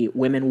Vikings, the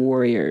women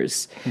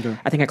warriors. Okay.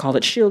 I think I called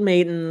it Shield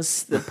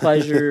Maidens, the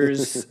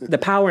pleasures, the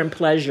power and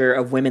pleasure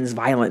of women's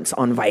violence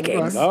on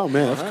Vikings. Oh,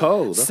 man, that's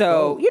cold. That's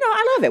So, cold.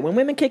 I love it. When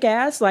women kick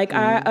ass, like,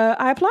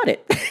 I applaud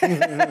it.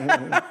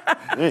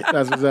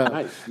 That's what's up.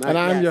 Nice. And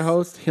I'm your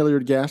host,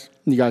 Hilliard Guest.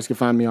 You guys can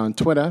find me on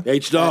Twitter.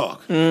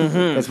 H-Dog.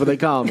 That's what they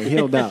call me,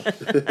 Hilled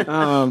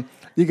Out.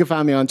 You can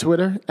find me on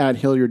Twitter at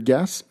Hilliard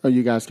Guest, or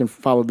you guys can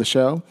follow the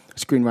show,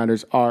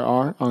 Screenwriters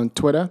RR, on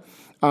Twitter.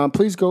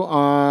 Please go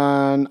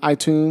on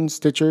iTunes,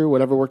 Stitcher,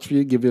 whatever works for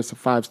you. Give us a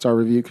 5-star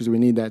review because we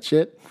need that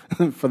shit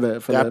for the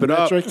Dap it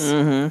up. metrics.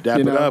 Dap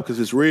it up because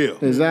it's real.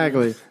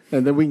 Exactly.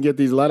 And then we can get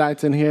these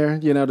Luddites in here,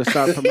 to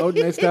start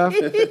promoting their stuff.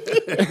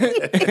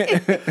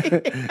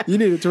 You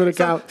need a Twitter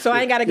account. So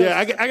I ain't got to go. Yeah,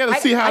 I got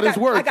to see how this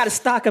works. I got to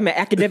stalk them at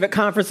academic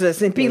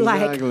conferences and be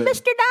Exactly. like,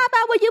 Mr.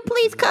 Daba, will you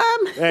please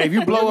come? Hey, if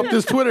you blow up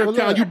this Twitter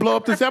account, you blow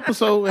up this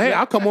episode, hey,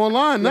 I'll come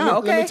online now.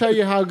 Okay. Let me tell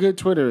you how good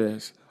Twitter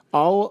is.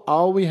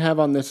 All we have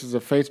on this is a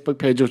Facebook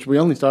page, which we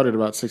only started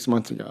about 6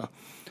 months ago.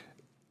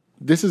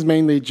 This is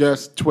mainly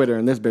just Twitter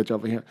and this bitch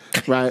over here,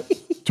 right?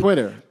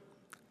 Twitter.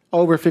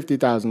 over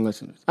 50,000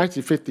 listeners.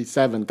 Actually,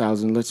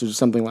 57,000 listeners or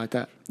something like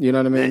that. You know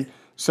what I mean?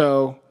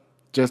 So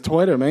just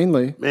Twitter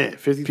mainly. Man,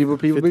 people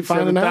be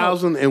finding out.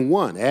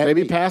 57,001. They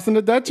be passing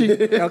the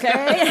Dutchie.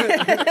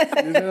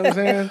 Okay. You know what I'm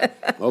saying?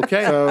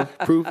 Okay. So,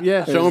 proof,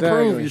 yeah. Show and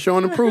prove. You're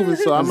showing and proving.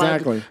 So I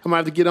might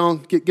have to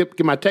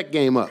get my tech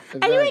game up.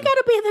 And you ain't got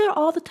to be there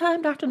all the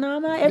time, Dr.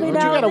 Nama. Every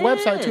now you got a and then.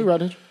 website too,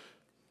 right?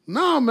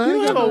 No, man.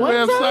 You got a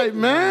website,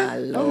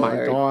 man. Oh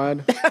my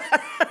God.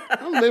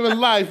 I'm living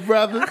life,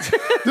 brother.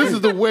 This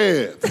is the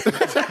web.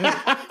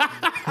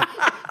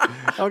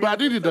 But I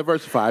need to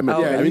diversify. I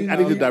need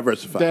to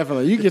diversify.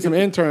 Definitely. You get some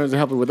interns to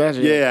help you with that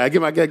shit. Yeah, I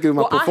gotta get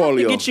my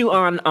portfolio. I have to get you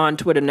on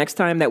Twitter next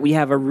time that we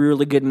have a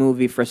really good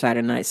movie for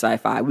Saturday Night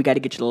Sci-Fi. We got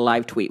to get you to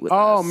live tweet with us.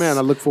 Oh, man,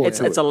 I look forward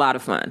to it. It's a lot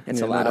of fun. It's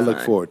a lot of fun. I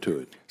look forward to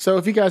it. So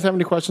if you guys have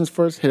any questions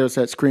for us, hit us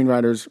at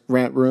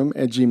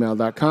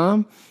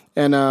screenwritersrantroom@gmail.com.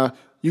 And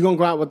you're going to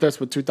go out with us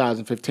with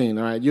 2015,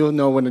 all right? You'll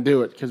know when to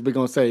do it because we're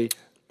going to say...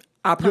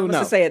 I promise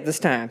to say it this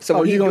time.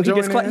 So you gonna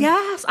join in?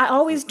 Yes, I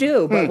always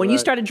do. But when you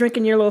started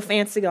drinking your little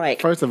fancy,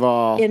 like, first of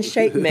all, in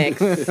shape mix,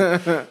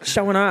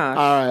 showing off.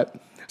 All right.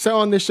 So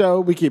on this show,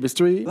 we keep it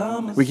street,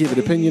 we keep it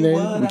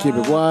opinionated, we keep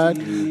it what?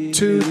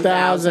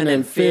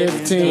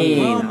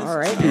 2015. All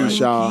right. Peace,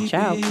 y'all.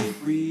 Ciao.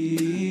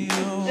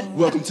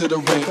 Welcome to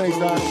the Rant Thanks,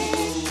 Doc.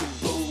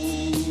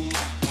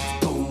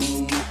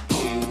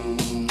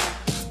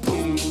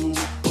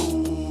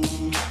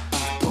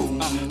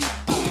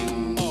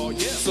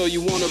 So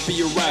you wanna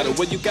be a rider,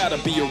 well you gotta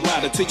be a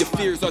rider till your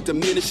fears are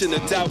diminishing, the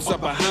doubts are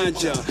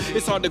behind ya.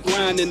 It's hard to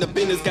grind and the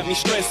business got me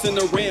stressed in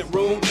the rent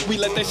room. We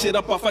let that shit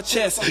up off our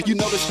chest. You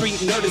know the street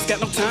nerd has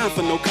got no time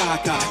for no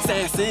caca.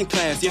 Sass in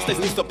class, yes, that's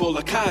Mr.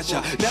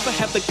 Bolakaja. Never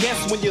have to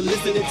guess when you're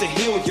listening to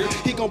Hilliard.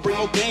 He gon' bring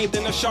more game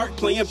than a shark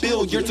playing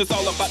billiards. It's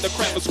all about the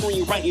craft of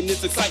screenwriting.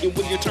 It's exciting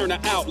when you turn an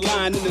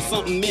outline into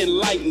something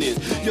enlightening.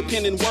 Your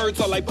pen and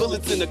words are like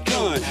bullets in a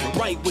gun.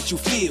 Write what you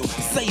feel,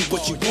 say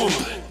what you want.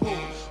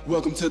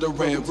 Welcome to the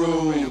Rant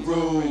Room.